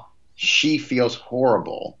tell she feels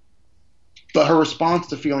horrible. But her response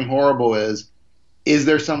to feeling horrible is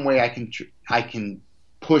there some way I can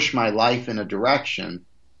push my life in a direction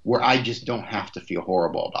where I just don't have to feel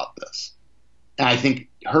horrible about this? And I think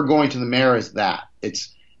her going to the mayor is that.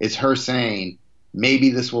 It's her saying, maybe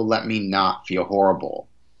this will let me not feel horrible.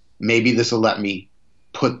 Maybe this will let me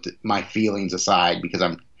put my feelings aside because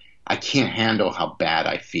I can't handle how bad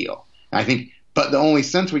I feel. And I think, but the only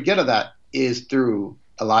sense we get of that is through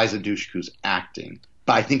Eliza Dushku's acting.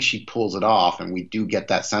 But I think she pulls it off, and we do get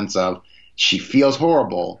that sense of she feels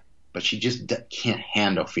horrible, but she just can't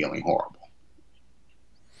handle feeling horrible.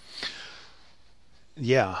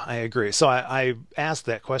 Yeah, I agree. So I asked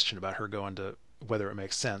that question about her going to whether it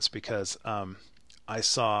makes sense because I've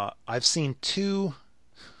seen two.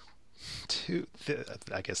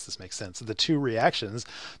 I guess this makes sense. The two reactions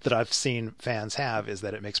that I've seen fans have is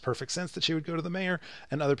that it makes perfect sense that she would go to the mayor,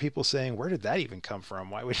 and other people saying, "Where did that even come from?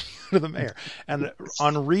 Why would she go to the mayor?" And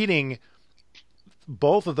on reading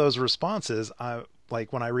both of those responses,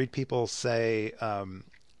 like when I read people say,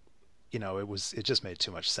 it just made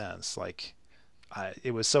too much sense. Like,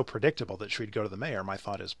 it was so predictable that she'd go to the mayor. My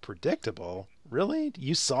thought is, predictable? Really?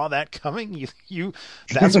 You saw that coming?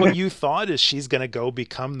 That's what you thought, is she's going to go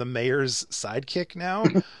become the mayor's sidekick now?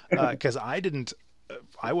 Because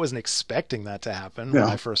I wasn't expecting that to happen when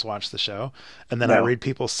I first watched the show. And then I read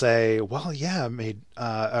people say, well, yeah,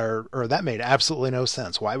 or that made absolutely no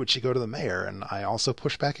sense. Why would she go to the mayor? And I also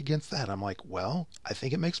push back against that. I'm like, well, I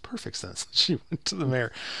think it makes perfect sense that she went to the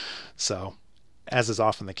mayor. So, as is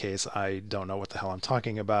often the case, I don't know what the hell I'm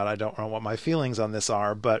talking about. I don't know what my feelings on this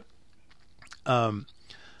are, but on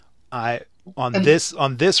this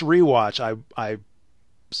rewatch, I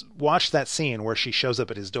watched that scene where she shows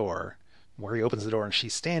up at his door, where he opens the door and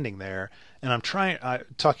she's standing there, and I'm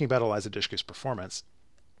talking about Eliza Dushku's performance.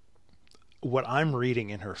 What I'm reading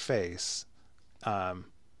in her face, and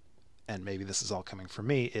maybe this is all coming from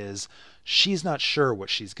me, is she's not sure what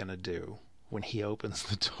she's going to do when he opens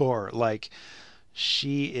the door. Like,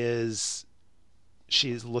 she's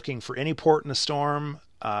looking for any port in a storm.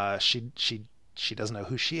 She doesn't know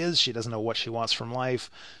who she is. She doesn't know what she wants from life.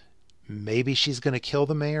 Maybe she's going to kill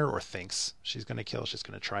the mayor, or thinks she's going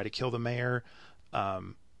to try to kill the mayor.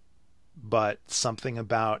 But something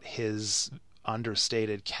about his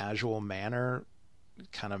understated casual manner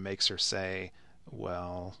kind of makes her say,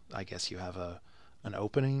 well, I guess you have an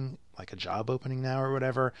opening, like a job opening now or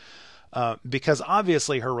whatever. Because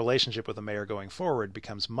obviously her relationship with the mayor going forward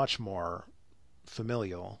becomes much more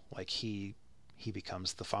familial. Like he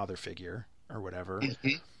becomes the father figure or whatever.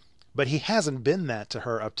 Mm-hmm. But he hasn't been that to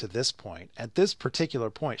her up to this point. At this particular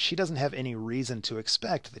point, she doesn't have any reason to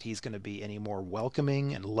expect that he's going to be any more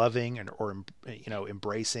welcoming and loving or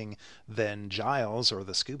embracing than Giles or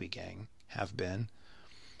the Scooby Gang have been.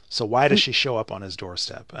 So why does she show up on his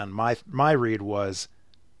doorstep? And my read was,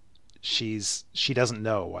 she doesn't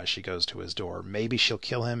know why she goes to his door. Maybe she'll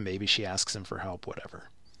kill him. Maybe she asks him for help. Whatever.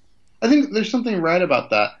 I think there's something right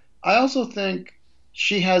about that. I also think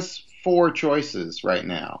she has 4 choices right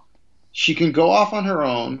now. She can go off on her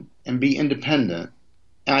own and be independent.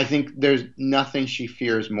 And I think there's nothing she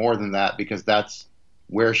fears more than that, because that's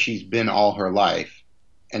where she's been all her life.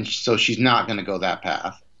 And so she's not going to go that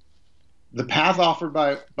path. The path offered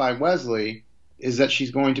by Wesley is that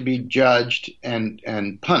she's going to be judged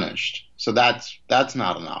and punished. So that's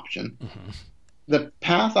not an option. Mm-hmm. The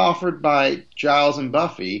path offered by Giles and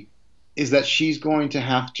Buffy is that she's going to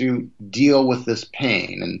have to deal with this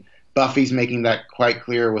pain. And Buffy's making that quite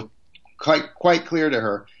clear to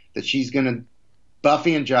her, that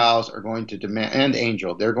Buffy and Giles are going to demand, and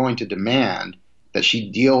Angel, they're going to demand that she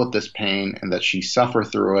deal with this pain and that she suffer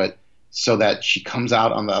through it so that she comes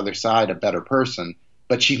out on the other side a better person,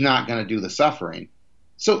 but she's not going to do the suffering.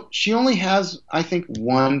 So she only has, I think,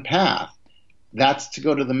 one path. That's to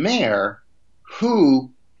go to the mayor,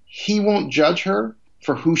 who he won't judge her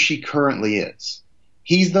for who she currently is.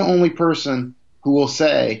 He's the only person who will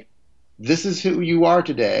say, this is who you are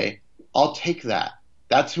today. I'll take that.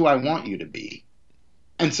 That's who I want you to be.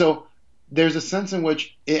 And so there's a sense in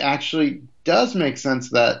which it actually does make sense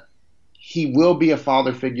that he will be a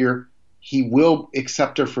father figure. He will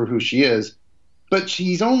accept her for who she is. But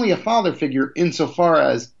she's only a father figure insofar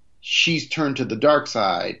as she's turned to the dark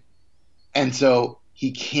side. And so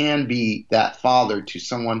he can be that father to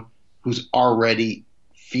someone who's already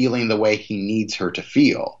feeling the way he needs her to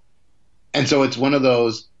feel. And so it's one of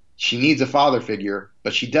those, she needs a father figure,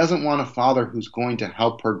 but she doesn't want a father who's going to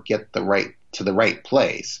help her get to the right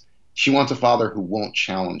place. She wants a father who won't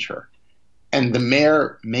challenge her. And the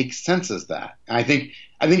mayor makes sense as that. And I think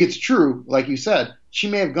it's true, like you said, she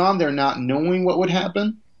may have gone there not knowing what would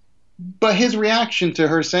happen, but his reaction to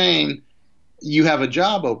her saying, you have a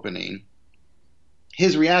job opening,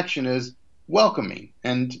 his reaction is welcoming,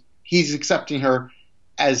 and he's accepting her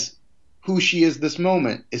as who she is this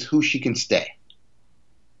moment is who she can stay.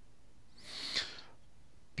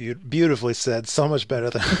 Beautifully said. So much better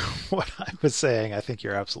than what I was saying. I think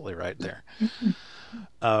you're absolutely right there.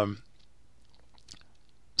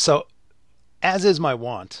 So, as is my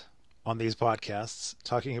wont on these podcasts,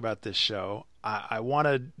 talking about this show, I want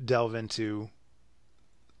to delve into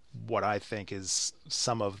what I think is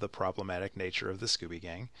some of the problematic nature of the Scooby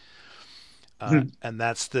Gang. And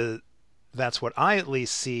that's what I at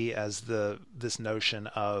least see as this notion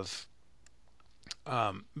of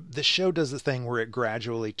the show does the thing where it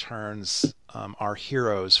gradually turns our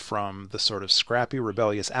heroes from the sort of scrappy,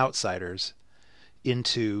 rebellious outsiders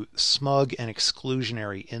into smug and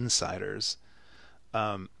exclusionary insiders.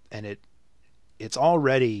 And it's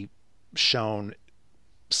already shown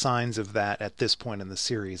signs of that at this point in the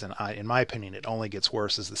series. And in my opinion, it only gets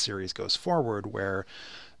worse as the series goes forward, where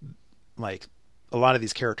like a lot of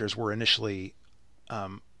these characters were initially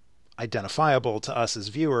identifiable to us as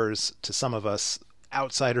viewers, to some of us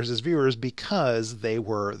outsiders as viewers, because they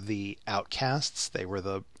were the outcasts. They were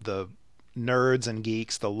the nerds and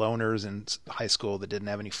geeks, the loners in high school that didn't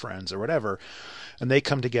have any friends or whatever. And they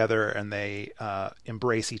come together and they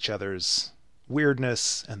embrace each other's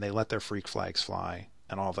weirdness, and they let their freak flags fly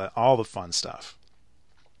and all the fun stuff.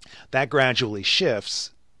 That gradually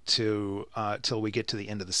shifts to till we get to the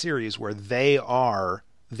end of the series, where they are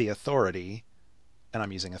the authority, and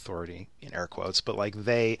I'm using authority in air quotes, but like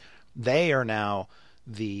they are now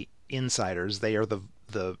the insiders. They are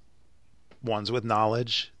the ones with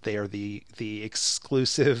knowledge. They are the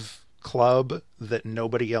exclusive club that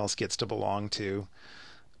nobody else gets to belong to.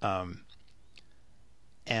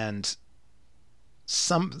 And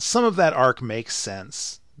some of that arc makes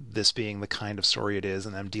sense, this being the kind of story it is,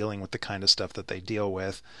 and them dealing with the kind of stuff that they deal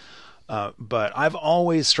with. But I've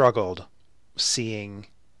always struggled seeing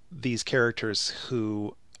these characters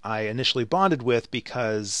who I initially bonded with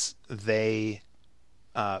because they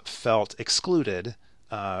felt excluded,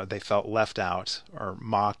 they felt left out or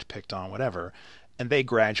mocked, picked on, whatever, and they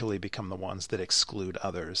gradually become the ones that exclude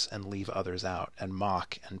others and leave others out and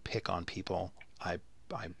mock and pick on people.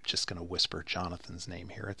 I'm just going to whisper Jonathan's name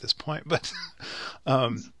here at this point, but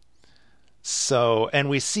so, and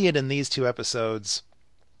we see it in these two episodes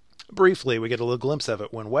briefly. We get a little glimpse of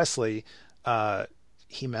it when Wesley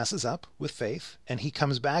he messes up with Faith, and he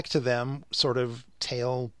comes back to them sort of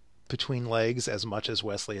tail between legs, as much as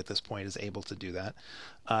Wesley at this point is able to do that.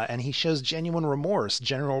 And he shows genuine remorse,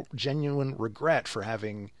 genuine regret for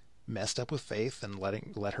having messed up with Faith and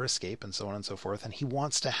let her escape and so on and so forth. And he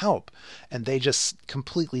wants to help, and they just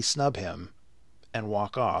completely snub him and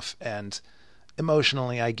walk off. And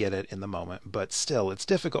emotionally, I get it in the moment, but still, it's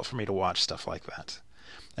difficult for me to watch stuff like that.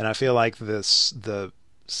 And I feel like this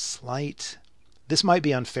might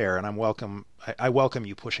be unfair, and I welcome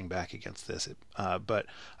you pushing back against this, but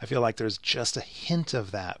I feel like there's just a hint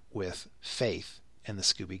of that with Faith in the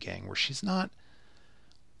Scooby Gang, where she's not,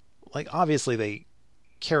 like, obviously they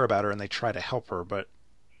care about her and they try to help her, but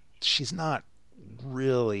she's not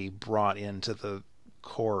really brought into the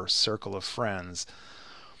core circle of friends.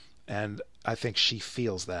 And I think she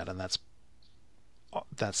feels that, and that's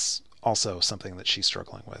also something that she's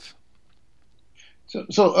struggling with.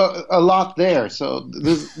 So a lot there. So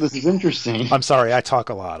this is interesting. I'm sorry, I talk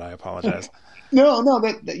a lot. I apologize. No,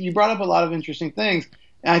 that you brought up a lot of interesting things.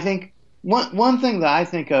 And I think one thing that I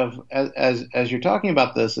think of as you're talking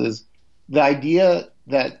about this is the idea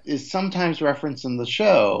that is sometimes referenced in the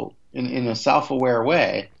show in a self-aware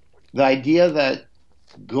way. The idea that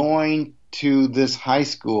going to this high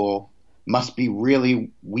school must be really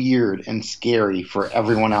weird and scary for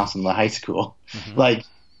everyone else in the high school. Mm-hmm. Like,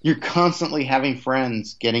 you're constantly having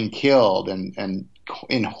friends getting killed and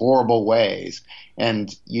in horrible ways.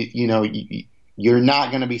 And you're not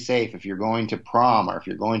going to be safe if you're going to prom or if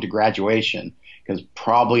you're going to graduation, because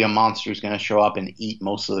probably a monster is going to show up and eat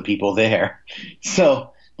most of the people there.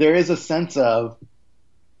 So there is a sense of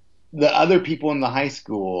the other people in the high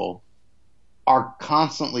school are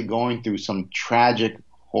constantly going through some tragic,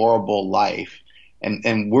 horrible life.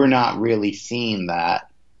 And we're not really seeing that.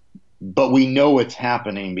 But we know it's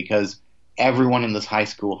happening because everyone in this high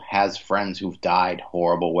school has friends who've died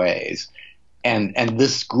horrible ways. And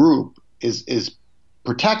this group is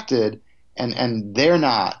protected, and they're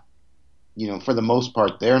not, for the most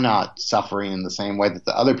part, they're not suffering in the same way that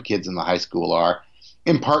the other kids in the high school are,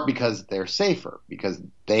 in part because they're safer, because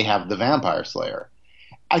they have the vampire slayer.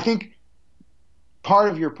 I think part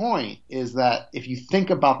of your point is that if you think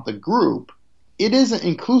about the group, it is an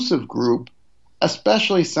inclusive group,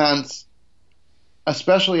 especially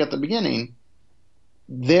at the beginning,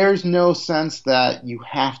 there's no sense that you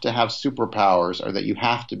have to have superpowers or that you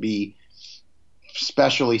have to be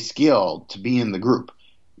specially skilled to be in the group.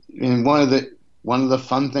 And one of the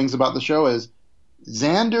fun things about the show is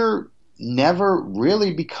Xander never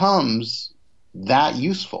really becomes that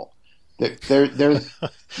useful. There's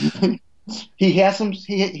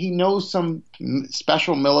he knows some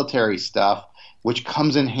special military stuff, which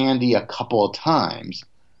comes in handy a couple of times.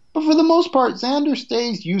 But for the most part, Xander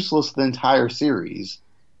stays useless the entire series,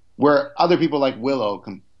 where other people like Willow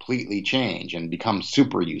completely change and become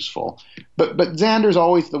super useful. But Xander's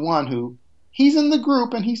always the one who, he's in the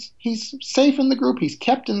group and he's safe in the group, he's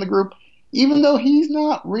kept in the group, even though he's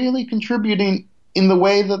not really contributing in the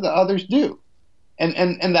way that the others do.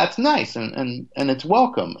 And that's nice and it's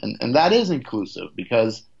welcome, and that is inclusive,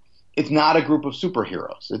 because it's not a group of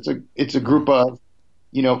superheroes. It's a group of,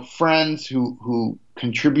 friends who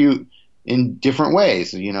contribute in different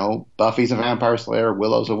ways. You know, Buffy's a vampire slayer,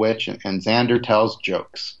 Willow's a witch, and Xander tells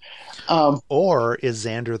jokes. Um, Or is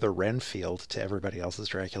Xander the Renfield to everybody else's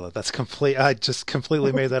Dracula? That's complete. I just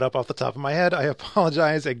completely made that up off the top of my head. I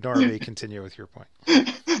apologize. Ignore me. Continue with your point.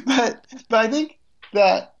 but I think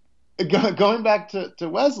that going back to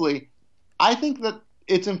Wesley, I think that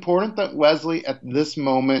it's important that Wesley at this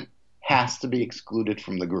moment has to be excluded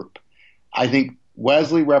from the group. I think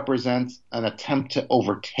Wesley represents an attempt to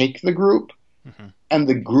overtake the group, Mm-hmm. and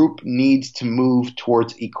the group needs to move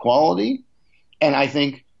towards equality. And I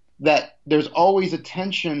think that there's always a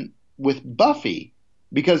tension with Buffy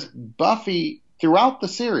because Buffy, throughout the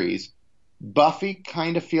series, Buffy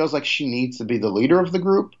kind of feels like she needs to be the leader of the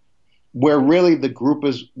group, where really the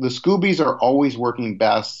Scoobies are always working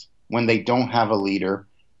best when they don't have a leader,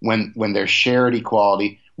 when they're shared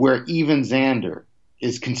equality, where even Xander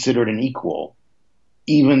is considered an equal,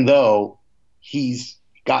 even though he's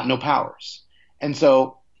got no powers. And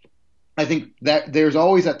so I think that there's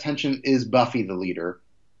always that tension, is Buffy the leader?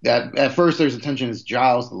 That at first there's a tension, is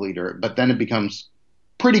Giles the leader? But then it becomes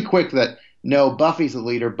pretty quick that no, Buffy's the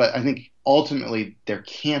leader, but I think ultimately there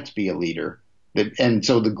can't be a leader. And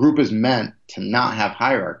so the group is meant to not have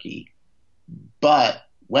hierarchy, but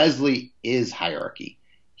Wesley is hierarchy.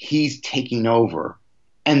 He's taking over,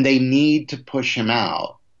 and they need to push him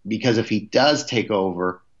out because if he does take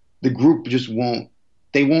over, the group just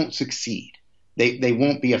they won't succeed. They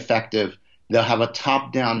won't be effective. They'll have a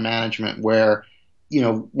top-down management where, you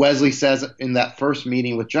know, Wesley says in that first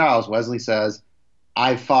meeting with Giles, Wesley says,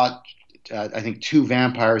 I fought, I think, 2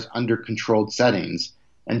 vampires under controlled settings.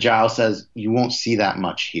 And Giles says, you won't see that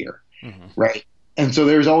much here. Mm-hmm. Right. And so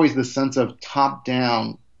there's always this sense of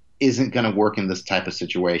top-down isn't going to work in this type of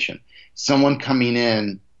situation. Someone coming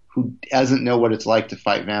in who doesn't know what it's like to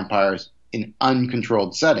fight vampires in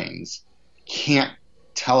uncontrolled settings can't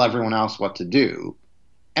tell everyone else what to do.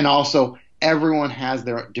 And also, everyone has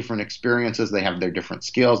their different experiences. They have their different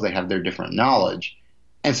skills. They have their different knowledge.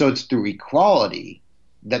 And so it's through equality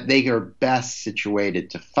that they are best situated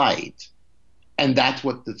to fight. And that's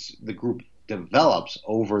what the group develops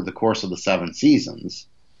over the course of the 7 seasons.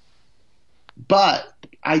 But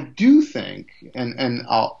I do think, and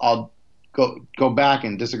I'll go back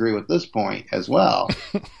and disagree with this point as well.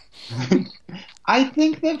 I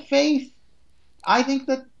think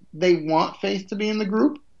that they want Faith to be in the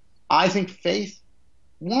group. I think Faith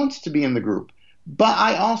wants to be in the group. But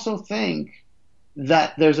I also think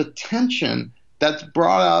that there's a tension that's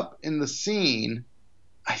brought up in the scene.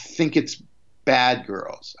 I think it's Bad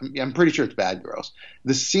Girls. I'm pretty sure it's Bad Girls.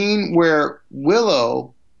 The scene where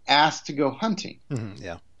Willow asked to go hunting. Mm-hmm,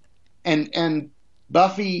 yeah. And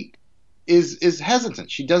Buffy is hesitant.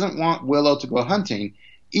 She doesn't want Willow to go hunting,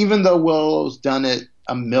 even though Willow's done it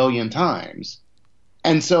a million times.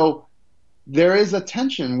 And so there is a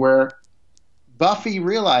tension where Buffy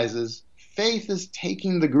realizes Faith is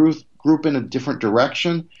taking the group in a different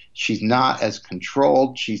direction. She's not as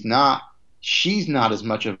controlled. She's not as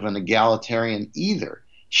much of an egalitarian either.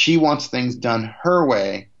 She wants things done her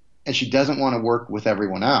way, and she doesn't want to work with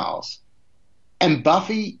everyone else. And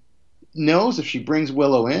Buffy knows if she brings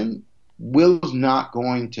Willow in, Willow's not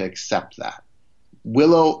going to accept that.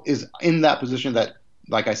 Willow is in that position that,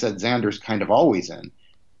 like I said, Xander's kind of always in.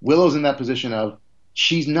 Willow's in that position of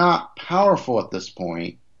she's not powerful at this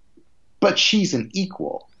point, but she's an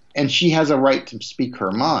equal, and she has a right to speak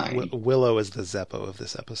her mind. Willow is the Zeppo of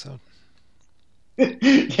this episode.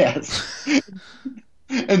 Yes.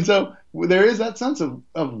 And so there is that sense of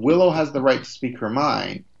Willow has the right to speak her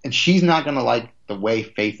mind, and she's not going to like the way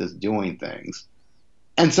Faith is doing things.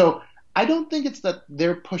 And so I don't think it's that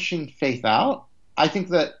they're pushing Faith out. I think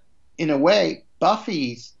that, in a way,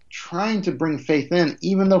 Buffy's trying to bring Faith in,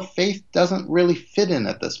 even though Faith doesn't really fit in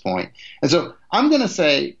at this point. And so I'm going to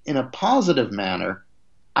say, in a positive manner,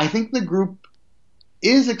 I think the group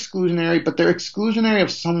is exclusionary, but they're exclusionary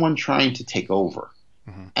of someone trying to take over.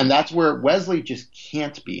 Mm-hmm. And that's where Wesley just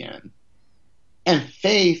can't be in. And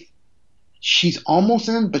Faith, she's almost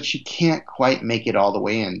in, but she can't quite make it all the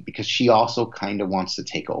way in because she also kind of wants to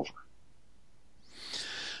take over.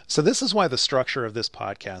 So this is why the structure of this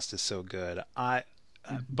podcast is so good.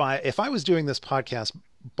 If I was doing this podcast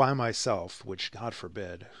by myself, which God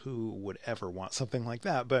forbid, who would ever want something like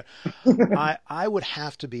that? But I would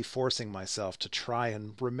have to be forcing myself to try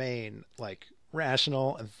and remain like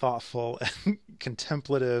rational and thoughtful and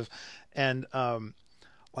contemplative, and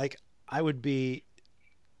like I would be,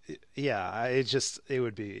 yeah, it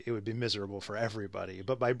would be miserable for everybody.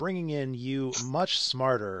 But by bringing in you much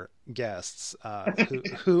smarter guests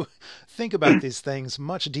who think about these things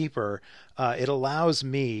much deeper, it allows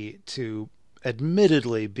me to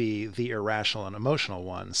admittedly be the irrational and emotional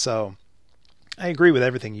one. So I agree with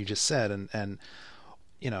everything you just said, and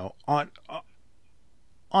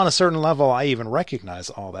on a certain level, I even recognize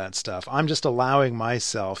all that stuff. I'm just allowing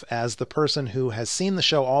myself, as the person who has seen the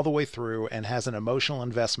show all the way through and has an emotional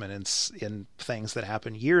investment in things that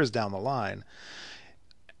happen years down the line,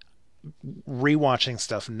 rewatching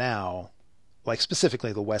stuff now, like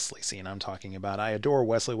specifically the Wesley scene I'm talking about. I adore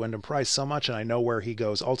Wesley Wyndam-Pryce so much, and I know where he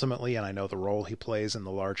goes ultimately, and I know the role he plays in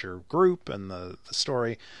the larger group and the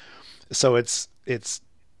story. So it's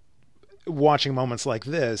watching moments like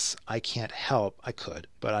this, I can't help. I could,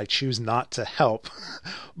 but I choose not to help,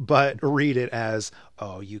 but read it as,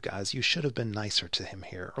 oh, you guys, you should have been nicer to him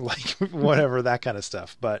here, or like whatever, that kind of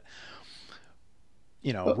stuff. But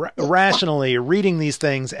rationally reading these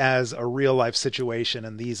things as a real life situation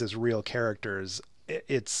and these as real characters,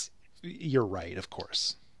 you're right, of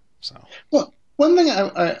course. So, well, one thing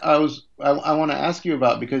I want to ask you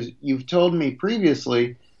about, because you've told me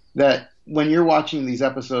previously that when you're watching these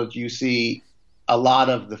episodes, you see a lot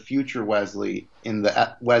of the future Wesley in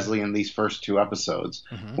these first two episodes.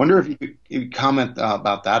 Mm-hmm. Wonder if you could comment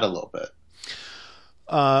about that a little bit.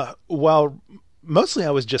 Well, mostly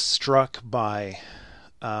I was just struck by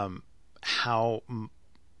how,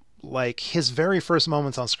 like, his very first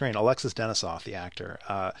moments on screen, Alexis Denisof, the actor,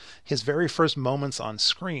 his very first moments on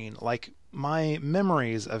screen, like, my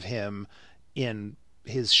memories of him in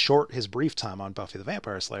his brief time on Buffy the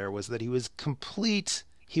Vampire Slayer was that he was a complete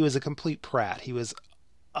prat. He was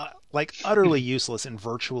like utterly useless in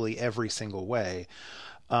virtually every single way.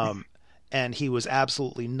 And he was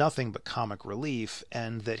absolutely nothing but comic relief,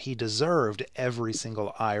 and that he deserved every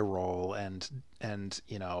single eye roll and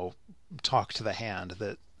talk to the hand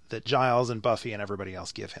that Giles and Buffy and everybody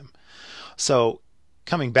else give him. So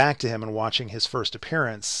coming back to him and watching his first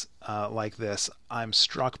appearance like this, I'm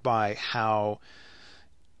struck by how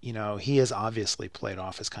he is obviously played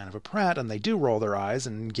off as kind of a prat, and they do roll their eyes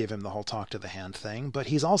and give him the whole talk to the hand thing, but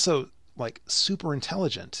he's also like super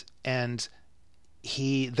intelligent, and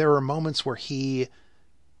there are moments where he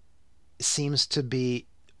seems to be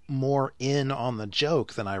more in on the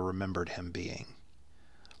joke than I remembered him being.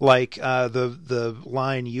 Like the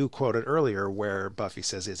line you quoted earlier where Buffy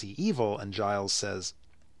says, "Is he evil?" and Giles says,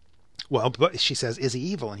 but she says, "Is he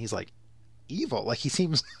evil?" and he's like, evil? Like, he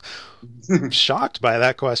seems shocked by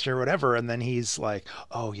that question or whatever, and then he's like,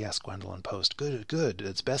 "Oh yes, Gwendolyn Post, good,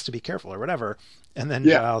 it's best to be careful," or whatever. And then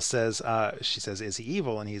Giles says, she says, "Is he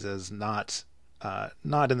evil?" and he says, not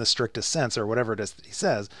in the strictest sense," or whatever it is that he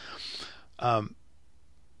says.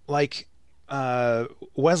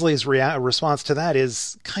 Wesley's response to that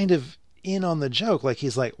is kind of in on the joke. Like,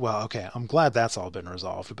 he's like, "Well, okay, I'm glad that's all been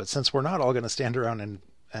resolved, but since we're not all going to stand around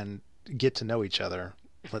and get to know each other,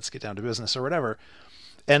 let's get down to business," or whatever.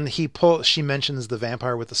 And she mentions the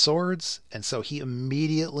vampire with the swords, and so he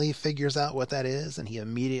immediately figures out what that is, and he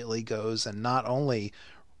immediately goes and not only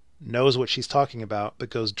knows what she's talking about,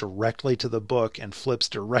 but goes directly to the book and flips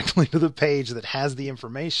directly to the page that has the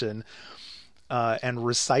information, and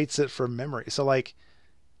recites it from memory. So, like,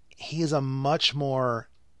 he is a much more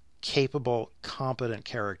capable, competent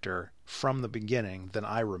character from the beginning than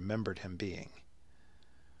I remembered him being.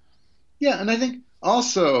 Yeah, and I think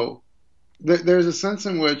also there's a sense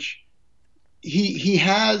in which he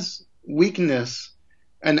has weakness,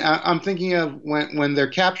 and I'm thinking of when they're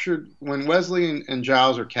captured, when Wesley and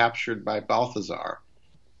Giles are captured by Balthazar,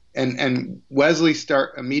 and Wesley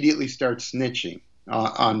immediately starts snitching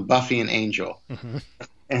on Buffy and Angel, mm-hmm.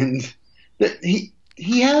 and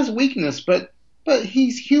he has weakness, but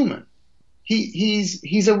he's human.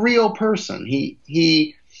 He's a real person.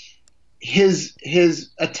 His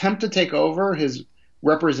attempt to take over, his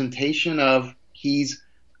representation of he's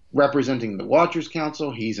representing the Watchers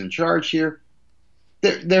Council, he's in charge here.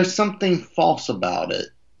 There's something false about it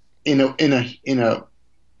in a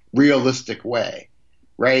realistic way,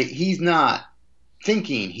 right? He's not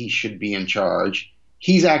thinking he should be in charge.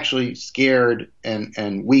 He's actually scared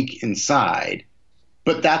and weak inside.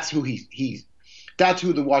 But that's who that's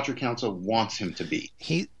who the Watcher Council wants him to be.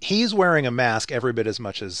 He's wearing a mask every bit as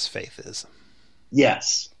much as Faith is.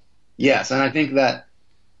 Yes. And I think that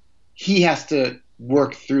he has to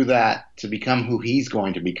work through that to become who he's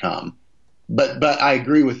going to become. But I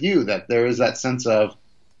agree with you that there is that sense of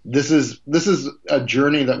this is a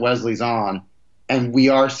journey that Wesley's on, and we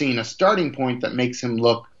are seeing a starting point that makes him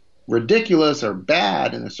look ridiculous or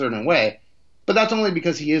bad in a certain way. But that's only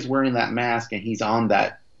because he is wearing that mask and he's on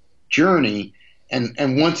that journey.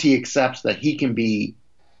 And once he accepts that he can be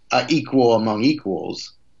equal among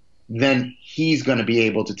equals, then he's going to be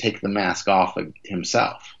able to take the mask off of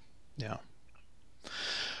himself. Yeah.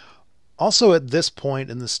 Also, at this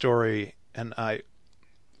point in the story, and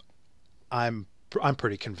I'm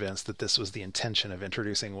pretty convinced that this was the intention of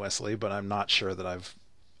introducing Wesley, but I'm not sure that I've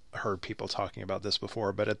heard people talking about this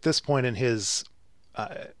before. But at this point in his,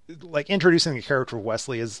 like, introducing the character of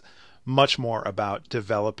Wesley is much more about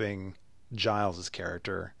developing Giles's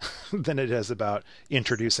character than it is about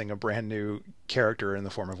introducing a brand new character in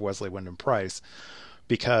the form of Wesley Wyndam-Pryce,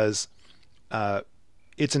 because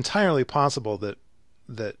it's entirely possible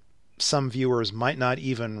that some viewers might not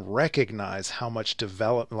even recognize how much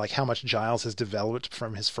how much Giles has developed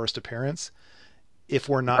from his first appearance if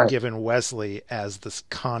we're not given Wesley as this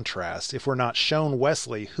contrast. If we're not shown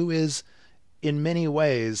Wesley, who is in many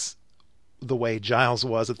ways the way Giles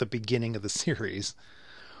was at the beginning of the series.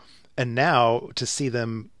 And now to see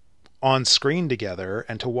them on screen together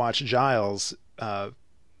and to watch Giles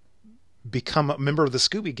become a member of the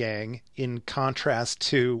Scooby Gang in contrast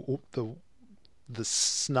to the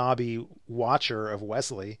snobby watcher of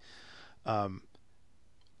Wesley,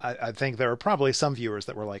 I think there are probably some viewers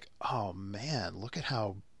that were like, "Oh man, look at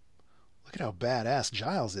how badass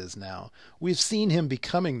Giles is now." We've seen him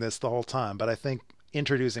becoming this the whole time, but I think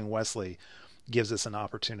introducing Wesley gives us an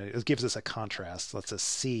opportunity. It gives us a contrast. Lets us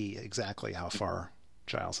see exactly how far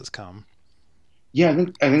Giles has come. Yeah,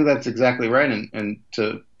 I think that's exactly right. And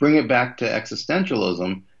to bring it back to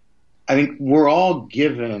existentialism, I think we're all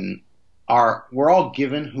given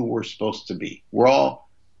who we're supposed to be.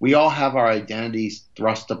 We all have our identities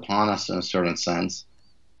thrust upon us in a certain sense,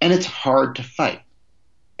 and it's hard to fight.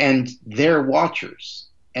 And they're watchers,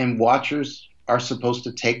 and watchers are supposed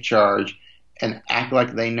to take charge and act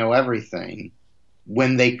like they know everything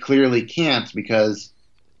when they clearly can't, because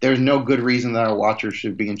there's no good reason that our watchers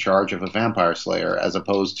should be in charge of a vampire slayer as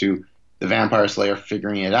opposed to the vampire slayer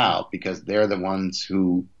figuring it out, because they're the ones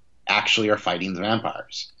who actually are fighting the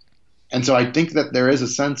vampires. And so I think that there is a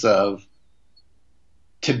sense of,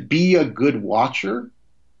 to be a good watcher,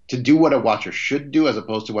 to do what a watcher should do as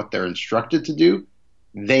opposed to what they're instructed to do,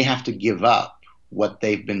 they have to give up what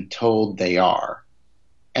they've been told they are.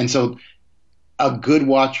 And so a good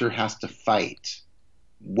watcher has to fight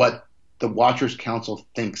what the Watchers Council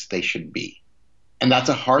thinks they should be. And that's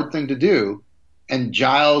a hard thing to do. And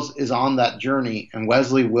Giles is on that journey, and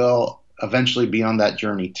Wesley will eventually be on that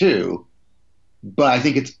journey too. But I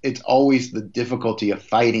think it's always the difficulty of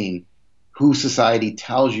fighting who society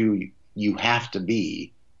tells you you have to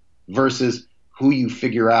be versus who you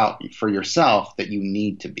figure out for yourself that you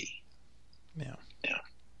need to be. Yeah.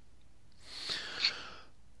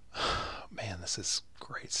 Man, this is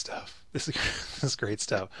great stuff. This is great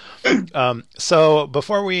stuff. So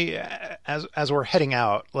before we, as we're heading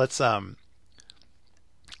out, let's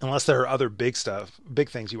unless there are other big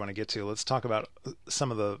things you want to get to, let's talk about some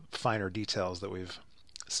of the finer details that we've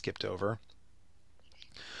skipped over.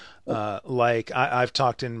 Like I've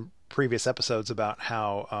talked in previous episodes about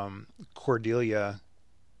how Cordelia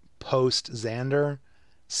post Xander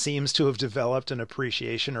seems to have developed an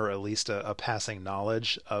appreciation, or at least a passing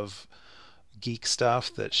knowledge of geek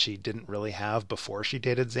stuff that she didn't really have before she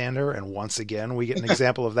dated Xander. And once again, we get an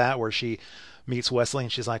example of that where she meets Wesley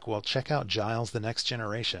and she's like, well, check out Giles, the Next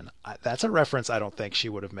Generation. That's a reference I don't think she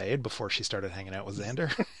would have made before she started hanging out with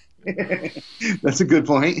Xander. That's a good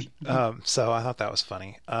point. So I thought that was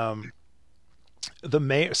funny. The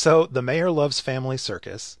mayor loves Family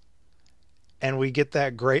Circus, and we get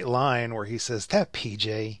that great line where he says, that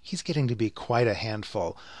PJ, he's getting to be quite a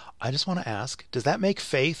handful. I just want to ask, does that make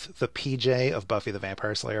Faith the PJ of Buffy the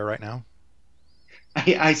Vampire Slayer right now?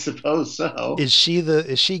 I suppose so. Is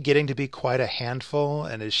she getting to be quite a handful,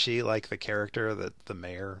 and is she like the character that the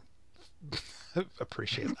mayor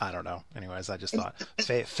appreciates? I don't know. Anyways, I just thought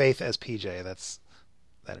Faith as PJ,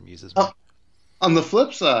 that amuses me. On the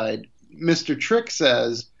flip side, Mr. Trick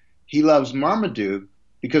says he loves Marmaduke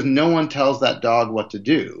because no one tells that dog what to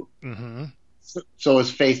do. Mm-hmm. So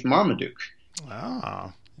is Faith Marmaduke.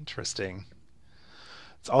 Oh, interesting.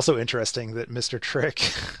 It's also interesting that Mr. Trick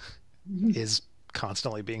is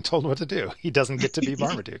constantly being told what to do. He doesn't get to be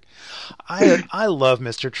Marmaduke. I love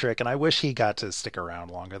Mr. Trick, and I wish he got to stick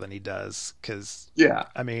around longer than he does, because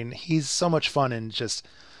I mean, he's so much fun in just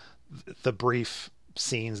the brief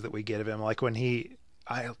scenes that we get of him. Like when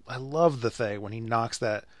I love the thing when he knocks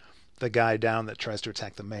the guy down that tries to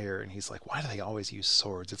attack the mayor, and he's like, why do they always use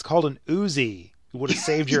swords? It's called an Uzi. It would have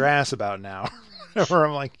saved your ass about now. Where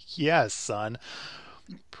I'm like, yes, son,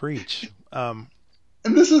 preach.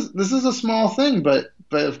 And this is a small thing, but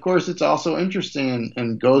of course it's also interesting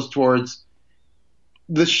and goes towards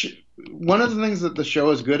one of the things that the show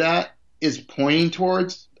is good at is pointing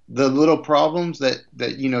towards the little problems that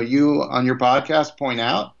you on your podcast point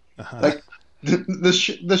out. Uh-huh. Like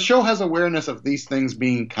the show has awareness of these things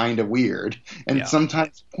being kind of weird, and Yeah.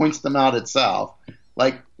 sometimes points them out itself.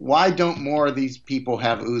 Like, why don't more of these people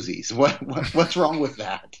have Uzis? What's wrong with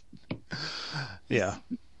that? Yeah.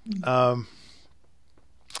 Oh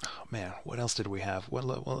man, what else did we have? What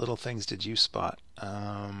little things did you spot?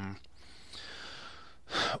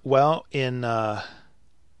 Well, I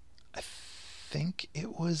think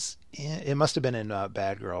it must have been in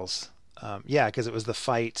Bad Girls. Yeah, because it was the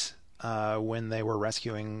fight when they were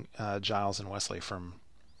rescuing Giles and Wesley from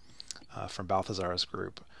Balthazar's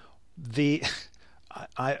group. The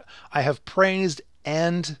I have praised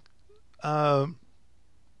uh,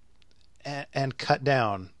 and cut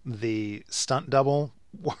down the stunt double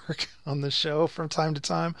work on the show from time to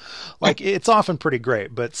time. Like it's often pretty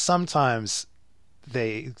great, but sometimes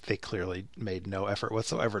they clearly made no effort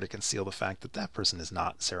whatsoever to conceal the fact that that person is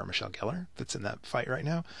not Sarah Michelle Gellar that's in that fight right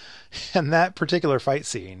now. And that particular fight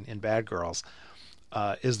scene in Bad Girls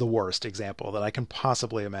is the worst example that I can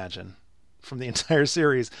possibly imagine from the entire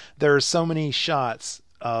series. There are so many shots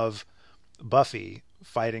of Buffy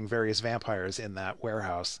fighting various vampires in that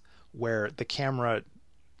warehouse where the camera,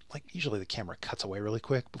 like usually the camera cuts away really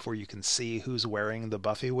quick before you can see who's wearing the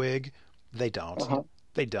Buffy wig. They don't. Uh-huh.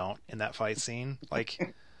 They don't in that fight scene.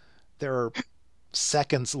 Like there are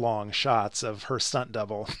seconds long shots of her stunt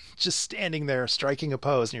double just standing there striking a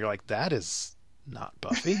pose and you're like, that is not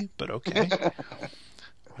Buffy, but okay.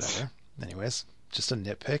 Whatever. Anyways, just a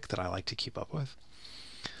nitpick that I like to keep up with.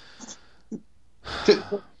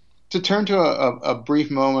 to, to turn to a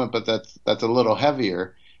brief moment, but that's a little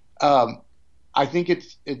heavier. Um, I think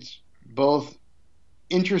it's both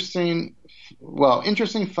interesting,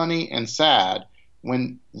 interesting, funny, and sad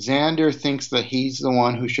when Xander thinks that he's the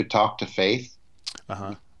one who should talk to Faith,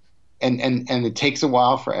 Uh-huh. and it takes a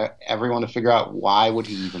while for everyone to figure out why would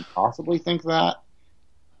he even possibly think that,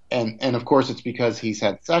 and of course it's because he's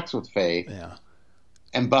had sex with Faith, Yeah.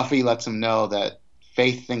 and Buffy lets him know that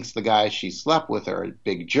Faith thinks the guys she slept with are a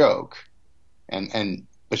big joke,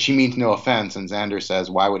 but she means no offense, and Xander says,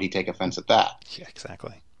 why would he take offense at that? Yeah,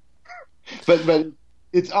 exactly. But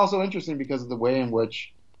it's also interesting because of the way in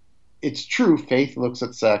which it's true. Faith looks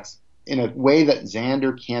at sex in a way that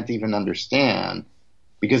Xander can't even understand,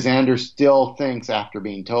 because Xander still thinks after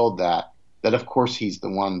being told that of course he's the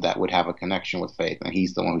one that would have a connection with Faith and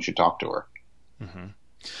he's the one who should talk to her. Mm-hmm.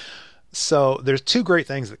 So there's two great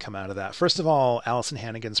things that come out of that. First of all, Allison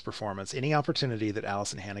Hannigan's performance. Any opportunity that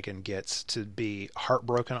Allison Hannigan gets to be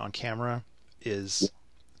heartbroken on camera is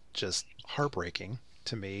just heartbreaking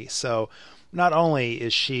to me. So not only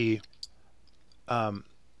is she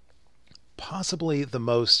possibly the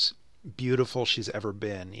most beautiful she's ever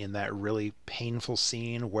been in that really painful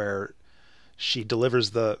scene where she delivers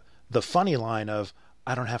the funny line of,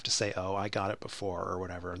 I don't have to say, oh, I got it before or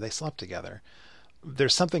whatever. They slept together.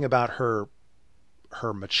 There's something about her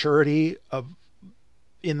maturity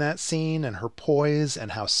in that scene and her poise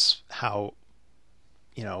and how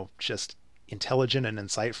just intelligent and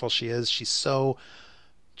insightful she is. She's so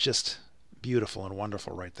just beautiful and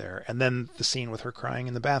wonderful right there. And then the scene with her crying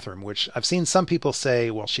in the bathroom, which I've seen some people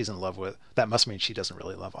say, well, she's in love with, that must mean she doesn't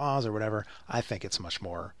really love Oz or whatever. I think it's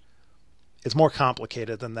more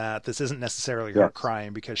complicated than that. This isn't necessarily her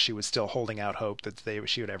crying because she was still holding out hope that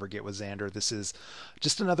she would ever get with Xander. This is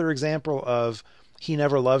just another example of, he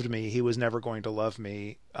never loved me. He was never going to love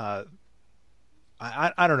me. I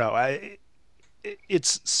don't know.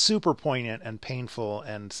 It's super poignant and painful,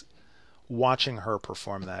 and watching her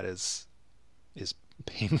perform that is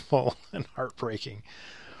painful and heartbreaking.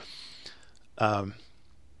 But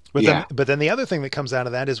then the other thing that comes out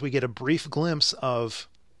of that is we get a brief glimpse of,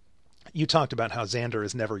 you talked about how Xander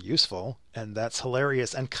is never useful, and that's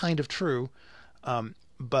hilarious and kind of true.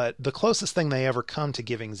 But the closest thing they ever come to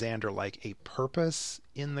giving Xander like a purpose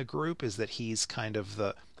in the group is that he's kind of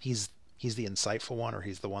he's the insightful one, or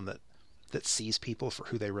he's the one that sees people for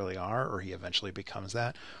who they really are, or he eventually becomes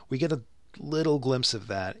that. We get a little glimpse of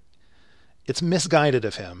that. It's misguided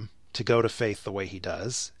of him to go to Faith the way he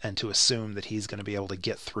does and to assume that he's going to be able to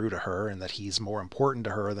get through to her and that he's more important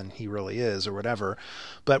to her than he really is or whatever.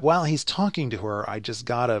 But while he's talking to her, I just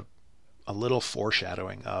got a little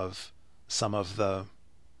foreshadowing of some of the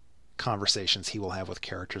conversations he will have with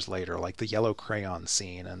characters later, like the yellow crayon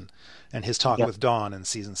scene and his talk with Dawn in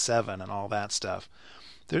season 7 and all that stuff.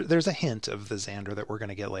 There's a hint of the Xander that we're going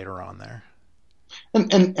to get later on there.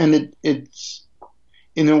 And it's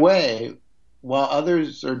in a way, while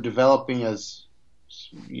others are developing as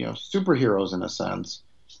superheroes in a sense,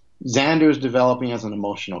 Xander's developing as an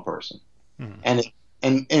emotional person, and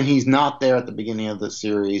he's not there at the beginning of the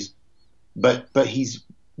series, but he's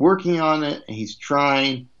working on it and he's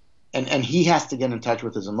trying. and he has to get in touch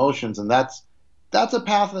with his emotions, and that's a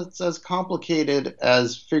path that's as complicated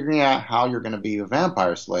as figuring out how you're going to be a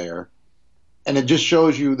vampire slayer. And it just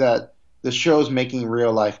shows you that the show's making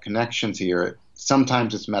real life connections here.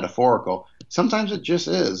 Sometimes it's metaphorical. Sometimes it just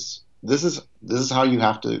is. This is how you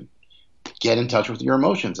have to get in touch with your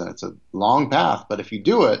emotions, and it's a long path. But if you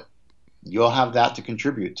do it, you'll have that to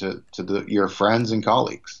contribute to your friends and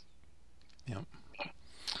colleagues. Yeah.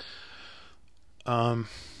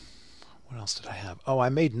 What else did I have? Oh, I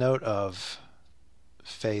made note of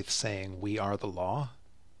Faith saying, "We are the law."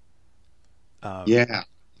 Yeah.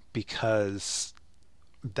 Because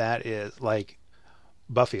that is like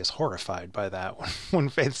Buffy is horrified by that. When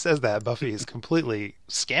Faith says that, Buffy is completely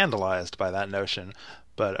scandalized by that notion.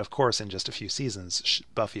 But of course, in just a few seasons,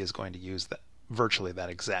 Buffy is going to use that virtually that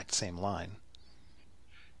exact same line.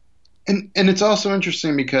 And it's also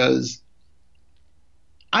interesting because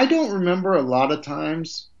I don't remember a lot of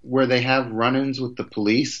times where they have run-ins with the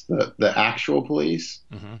police, the actual police.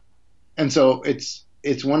 Mm-hmm. And so it's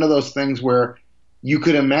one of those things where you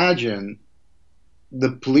could imagine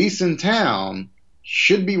the police in town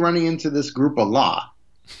should be running into this group a lot.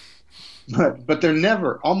 But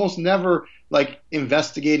they're almost never like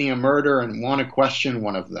investigating a murder and want to question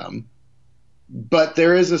one of them. But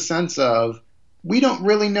there is a sense of we don't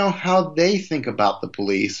really know how they think about the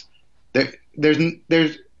police.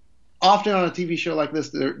 There's often on a TV show like this,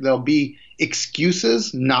 there'll be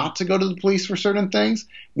excuses not to go to the police for certain things.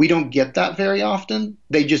 We don't get that very often.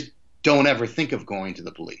 They just don't ever think of going to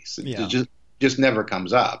the police. Yeah. It just never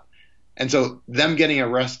comes up. And so them getting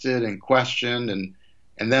arrested and questioned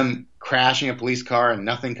and them crashing a police car and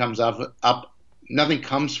nothing comes nothing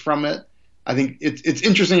comes from it. I think it's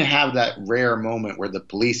interesting to have that rare moment where the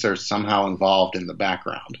police are somehow involved in the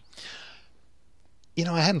background.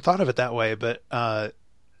 I hadn't thought of it that way, but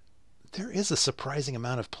there is a surprising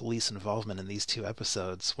amount of police involvement in these two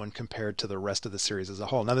episodes when compared to the rest of the series as a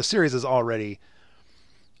whole. Now, the series is already,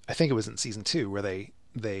 I think it was in season 2 where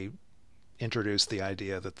they introduced the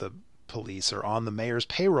idea that the police are on the mayor's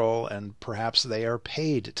payroll and perhaps they are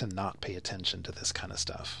paid to not pay attention to this kind of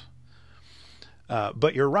stuff.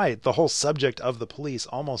 But you're right. The whole subject of the police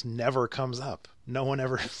almost never comes up. No one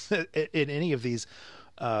ever, in any of these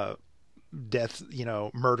death,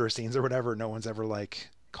 murder scenes or whatever, no one's ever like,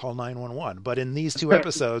 call 911. But in these two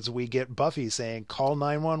episodes, we get Buffy saying, call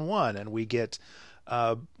 911. And we get,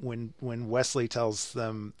 when Wesley tells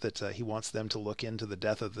them that he wants them to look into the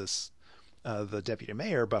death of the deputy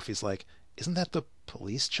mayor, Buffy's like, isn't that the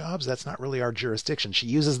police jobs? That's not really our jurisdiction. She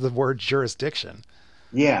uses the word jurisdiction.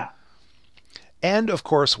 Yeah. And of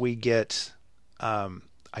course we get,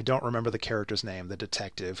 I don't remember the character's name, the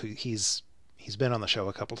detective, who he's been on the show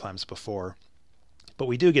a couple times before, but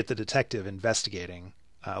we do get the detective investigating,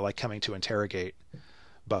 like coming to interrogate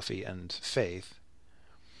Buffy and Faith,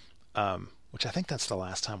 which I think that's the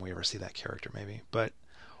last time we ever see that character maybe. But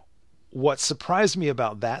what surprised me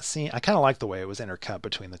about that scene, I kind of like the way it was intercut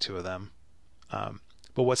between the two of them.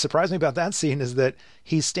 But what surprised me about that scene is that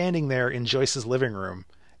he's standing there in Joyce's living room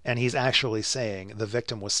and he's actually saying the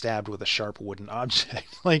victim was stabbed with a sharp wooden object.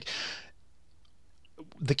 Like,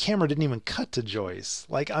 the camera didn't even cut to Joyce.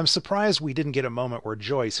 Like, I'm surprised we didn't get a moment where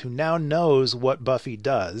Joyce, who now knows what Buffy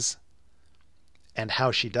does and how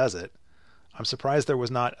she does it, I'm surprised there was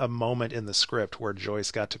not a moment in the script where Joyce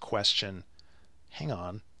got to question, hang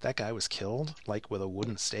on, that guy was killed, like, with a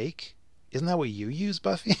wooden stake? Isn't that what you use,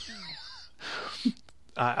 Buffy?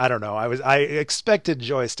 I don't know. I expected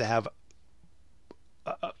Joyce to have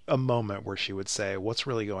a moment where she would say, what's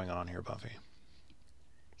really going on here, Buffy?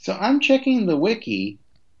 So I'm checking the wiki,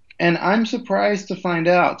 and I'm surprised to find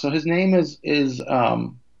out. So his name is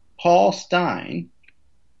Paul Stein,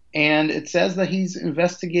 and it says that he's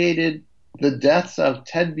investigated the deaths of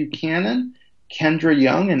Ted Buchanan, Kendra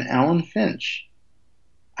Young, and Alan Finch.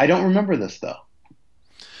 I don't remember this, though.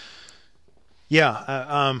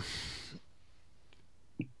 Yeah,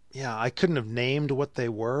 yeah, I couldn't have named what they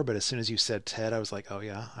were, but as soon as you said Ted, I was like, oh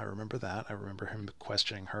yeah, I remember that. I remember him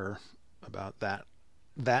questioning her about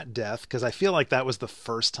that death, because I feel like that was the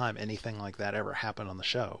first time anything like that ever happened on the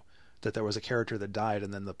show, that there was a character that died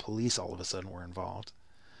and then the police all of a sudden were involved.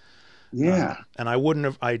 Yeah. And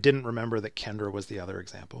I didn't remember that Kendra was the other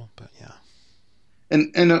example, but yeah.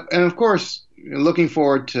 And of course, looking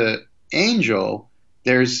forward to Angel,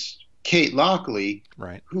 there's Kate Lockley,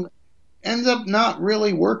 right, who ends up not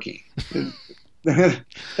really working. The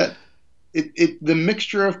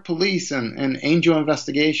mixture of police and Angel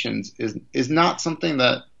investigations is not something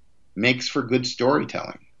that makes for good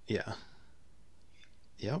storytelling. Yeah.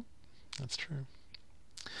 Yep, that's true.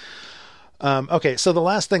 Okay, so the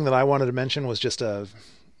last thing that I wanted to mention was just a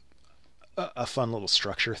a fun little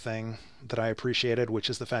structure thing that I appreciated, which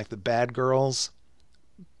is the fact that Bad Girls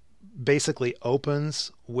basically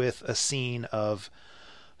opens with a scene of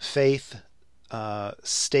Faith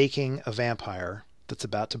staking a vampire that's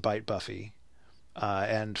about to bite Buffy,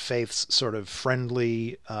 and Faith's sort of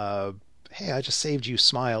friendly, hey, I just saved you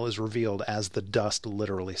smile is revealed as the dust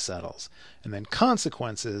literally settles. And then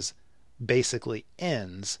Consequences basically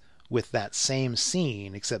ends with that same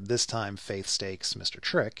scene, except this time Faith stakes Mr.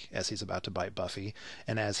 Trick as he's about to bite Buffy,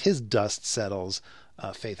 and as his dust settles,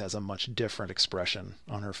 Faith has a much different expression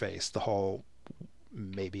on her face. The whole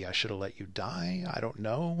maybe I should have let you die, I don't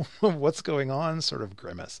know what's going on sort of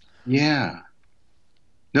grimace. Yeah.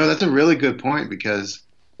 No, that's a really good point because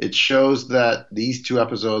it shows that these two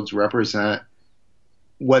episodes represent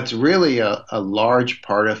what's really a large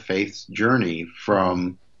part of Faith's journey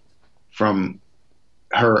from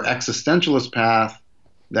her existentialist path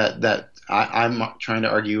that I'm trying to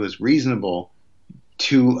argue is reasonable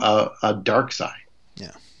to a dark side.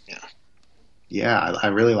 Yeah. Yeah, I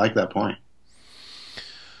really like that point.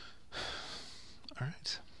 All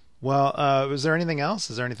right. Well, was there anything else?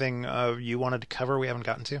 Is there anything you wanted to cover we haven't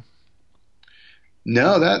gotten to?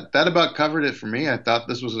 No, that about covered it for me. I thought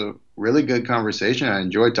this was a really good conversation. I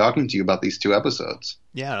enjoyed talking to you about these two episodes.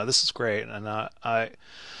 Yeah, no, this is great. And I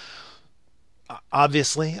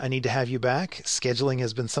obviously I need to have you back. Scheduling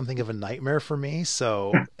has been something of a nightmare for me,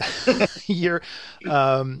 so you're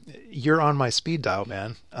on my speed dial,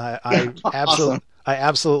 man. I absolutely Awesome. I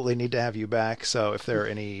absolutely need to have you back. So if there are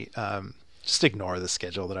any just ignore the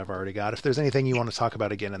schedule that I've already got. If there's anything you want to talk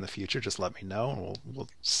about again in the future, just let me know and we'll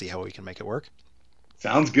see how we can make it work.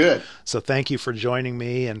 Sounds good. So thank you for joining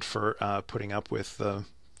me and for putting up with the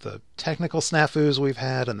technical snafus we've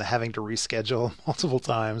had and the having to reschedule multiple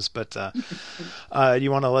times. But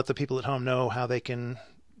you want to let the people at home know how they can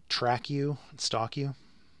track you and stalk you?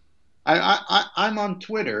 I'm on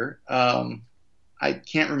Twitter. I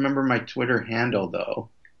can't remember my Twitter handle though,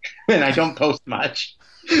 and I don't post much.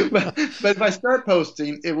 but if I start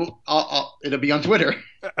posting, it'll be on Twitter.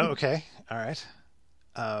 Okay, all right.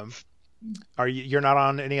 You're not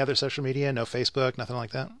on any other social media? No Facebook, nothing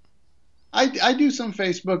like that? I do some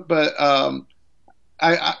Facebook, but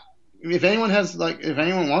if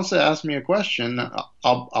anyone wants to ask me a question,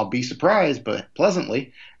 I'll be surprised, but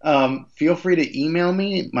pleasantly. Feel free to email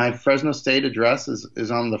me. My Fresno State address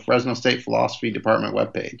is on the Fresno State Philosophy Department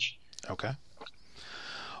webpage. Okay.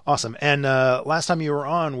 Awesome. And last time you were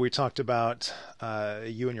on, we talked about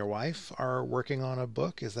you and your wife are working on a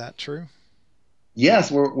book. Is that true?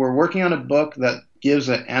 Yes, we're working on a book that gives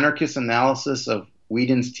an anarchist analysis of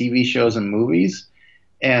Whedon's TV shows and movies.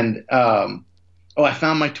 And I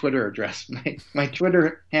found my Twitter address. My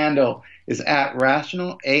Twitter handle is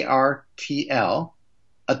 @rational ARTL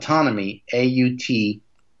autonomy AUTONOMY,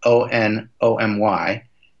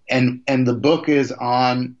 and the book is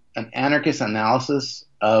on an anarchist analysis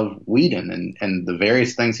of Whedon and the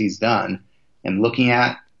various things he's done, and looking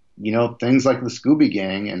at things like the Scooby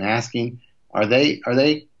Gang and asking, are they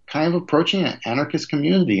kind of approaching an anarchist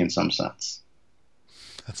community in some sense?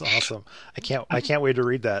 That's awesome. I can't wait to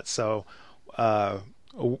read that. So,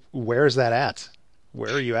 where's that at?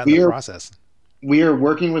 Where are you at in the process? We are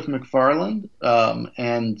working with McFarland,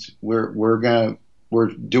 and we're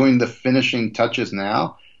doing the finishing touches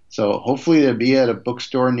now. So hopefully it'll be at a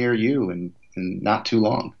bookstore near you in not too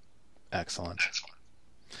long. Excellent.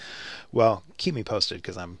 Well, keep me posted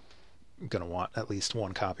because I'm going to want at least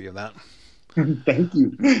one copy of that. Thank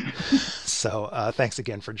you. So thanks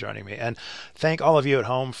again for joining me. And thank all of you at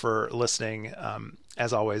home for listening.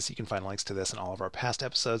 As always, you can find links to this and all of our past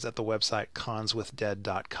episodes at the website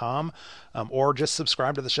conswithdead.com, or just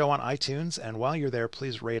subscribe to the show on iTunes. And while you're there,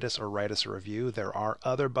 please rate us or write us a review. There are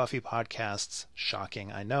other Buffy podcasts.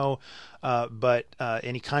 Shocking, I know. But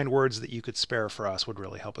any kind words that you could spare for us would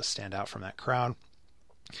really help us stand out from that crowd.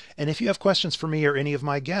 And if you have questions for me or any of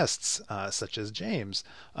my guests, such as James,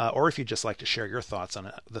 or if you'd just like to share your thoughts on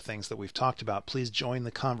the things that we've talked about, please join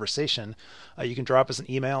the conversation. You can drop us an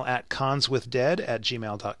email at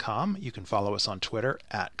conswithdead@gmail.com. You can follow us on Twitter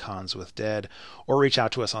at conswithdead, or reach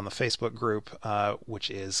out to us on the Facebook group, which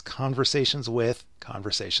is Conversations with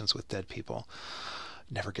Dead People.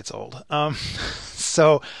 Never gets old.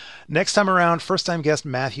 So next time around, first-time guest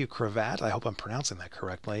Matthew Cravat, I hope I'm pronouncing that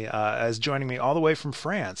correctly, is joining me all the way from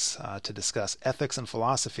France to discuss ethics and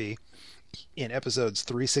philosophy in episodes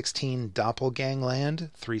 316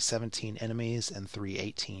 Doppelgangland, 317 Enemies, and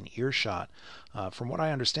 318 Earshot. From what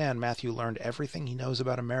I understand, Matthew learned everything he knows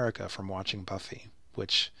about America from watching Buffy,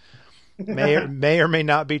 which may or may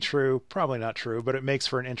not be true. Probably not true, but it makes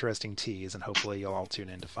for an interesting tease, and hopefully you'll all tune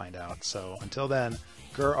in to find out. So until then,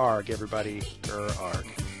 Gur Arg, everybody. Gur Arg.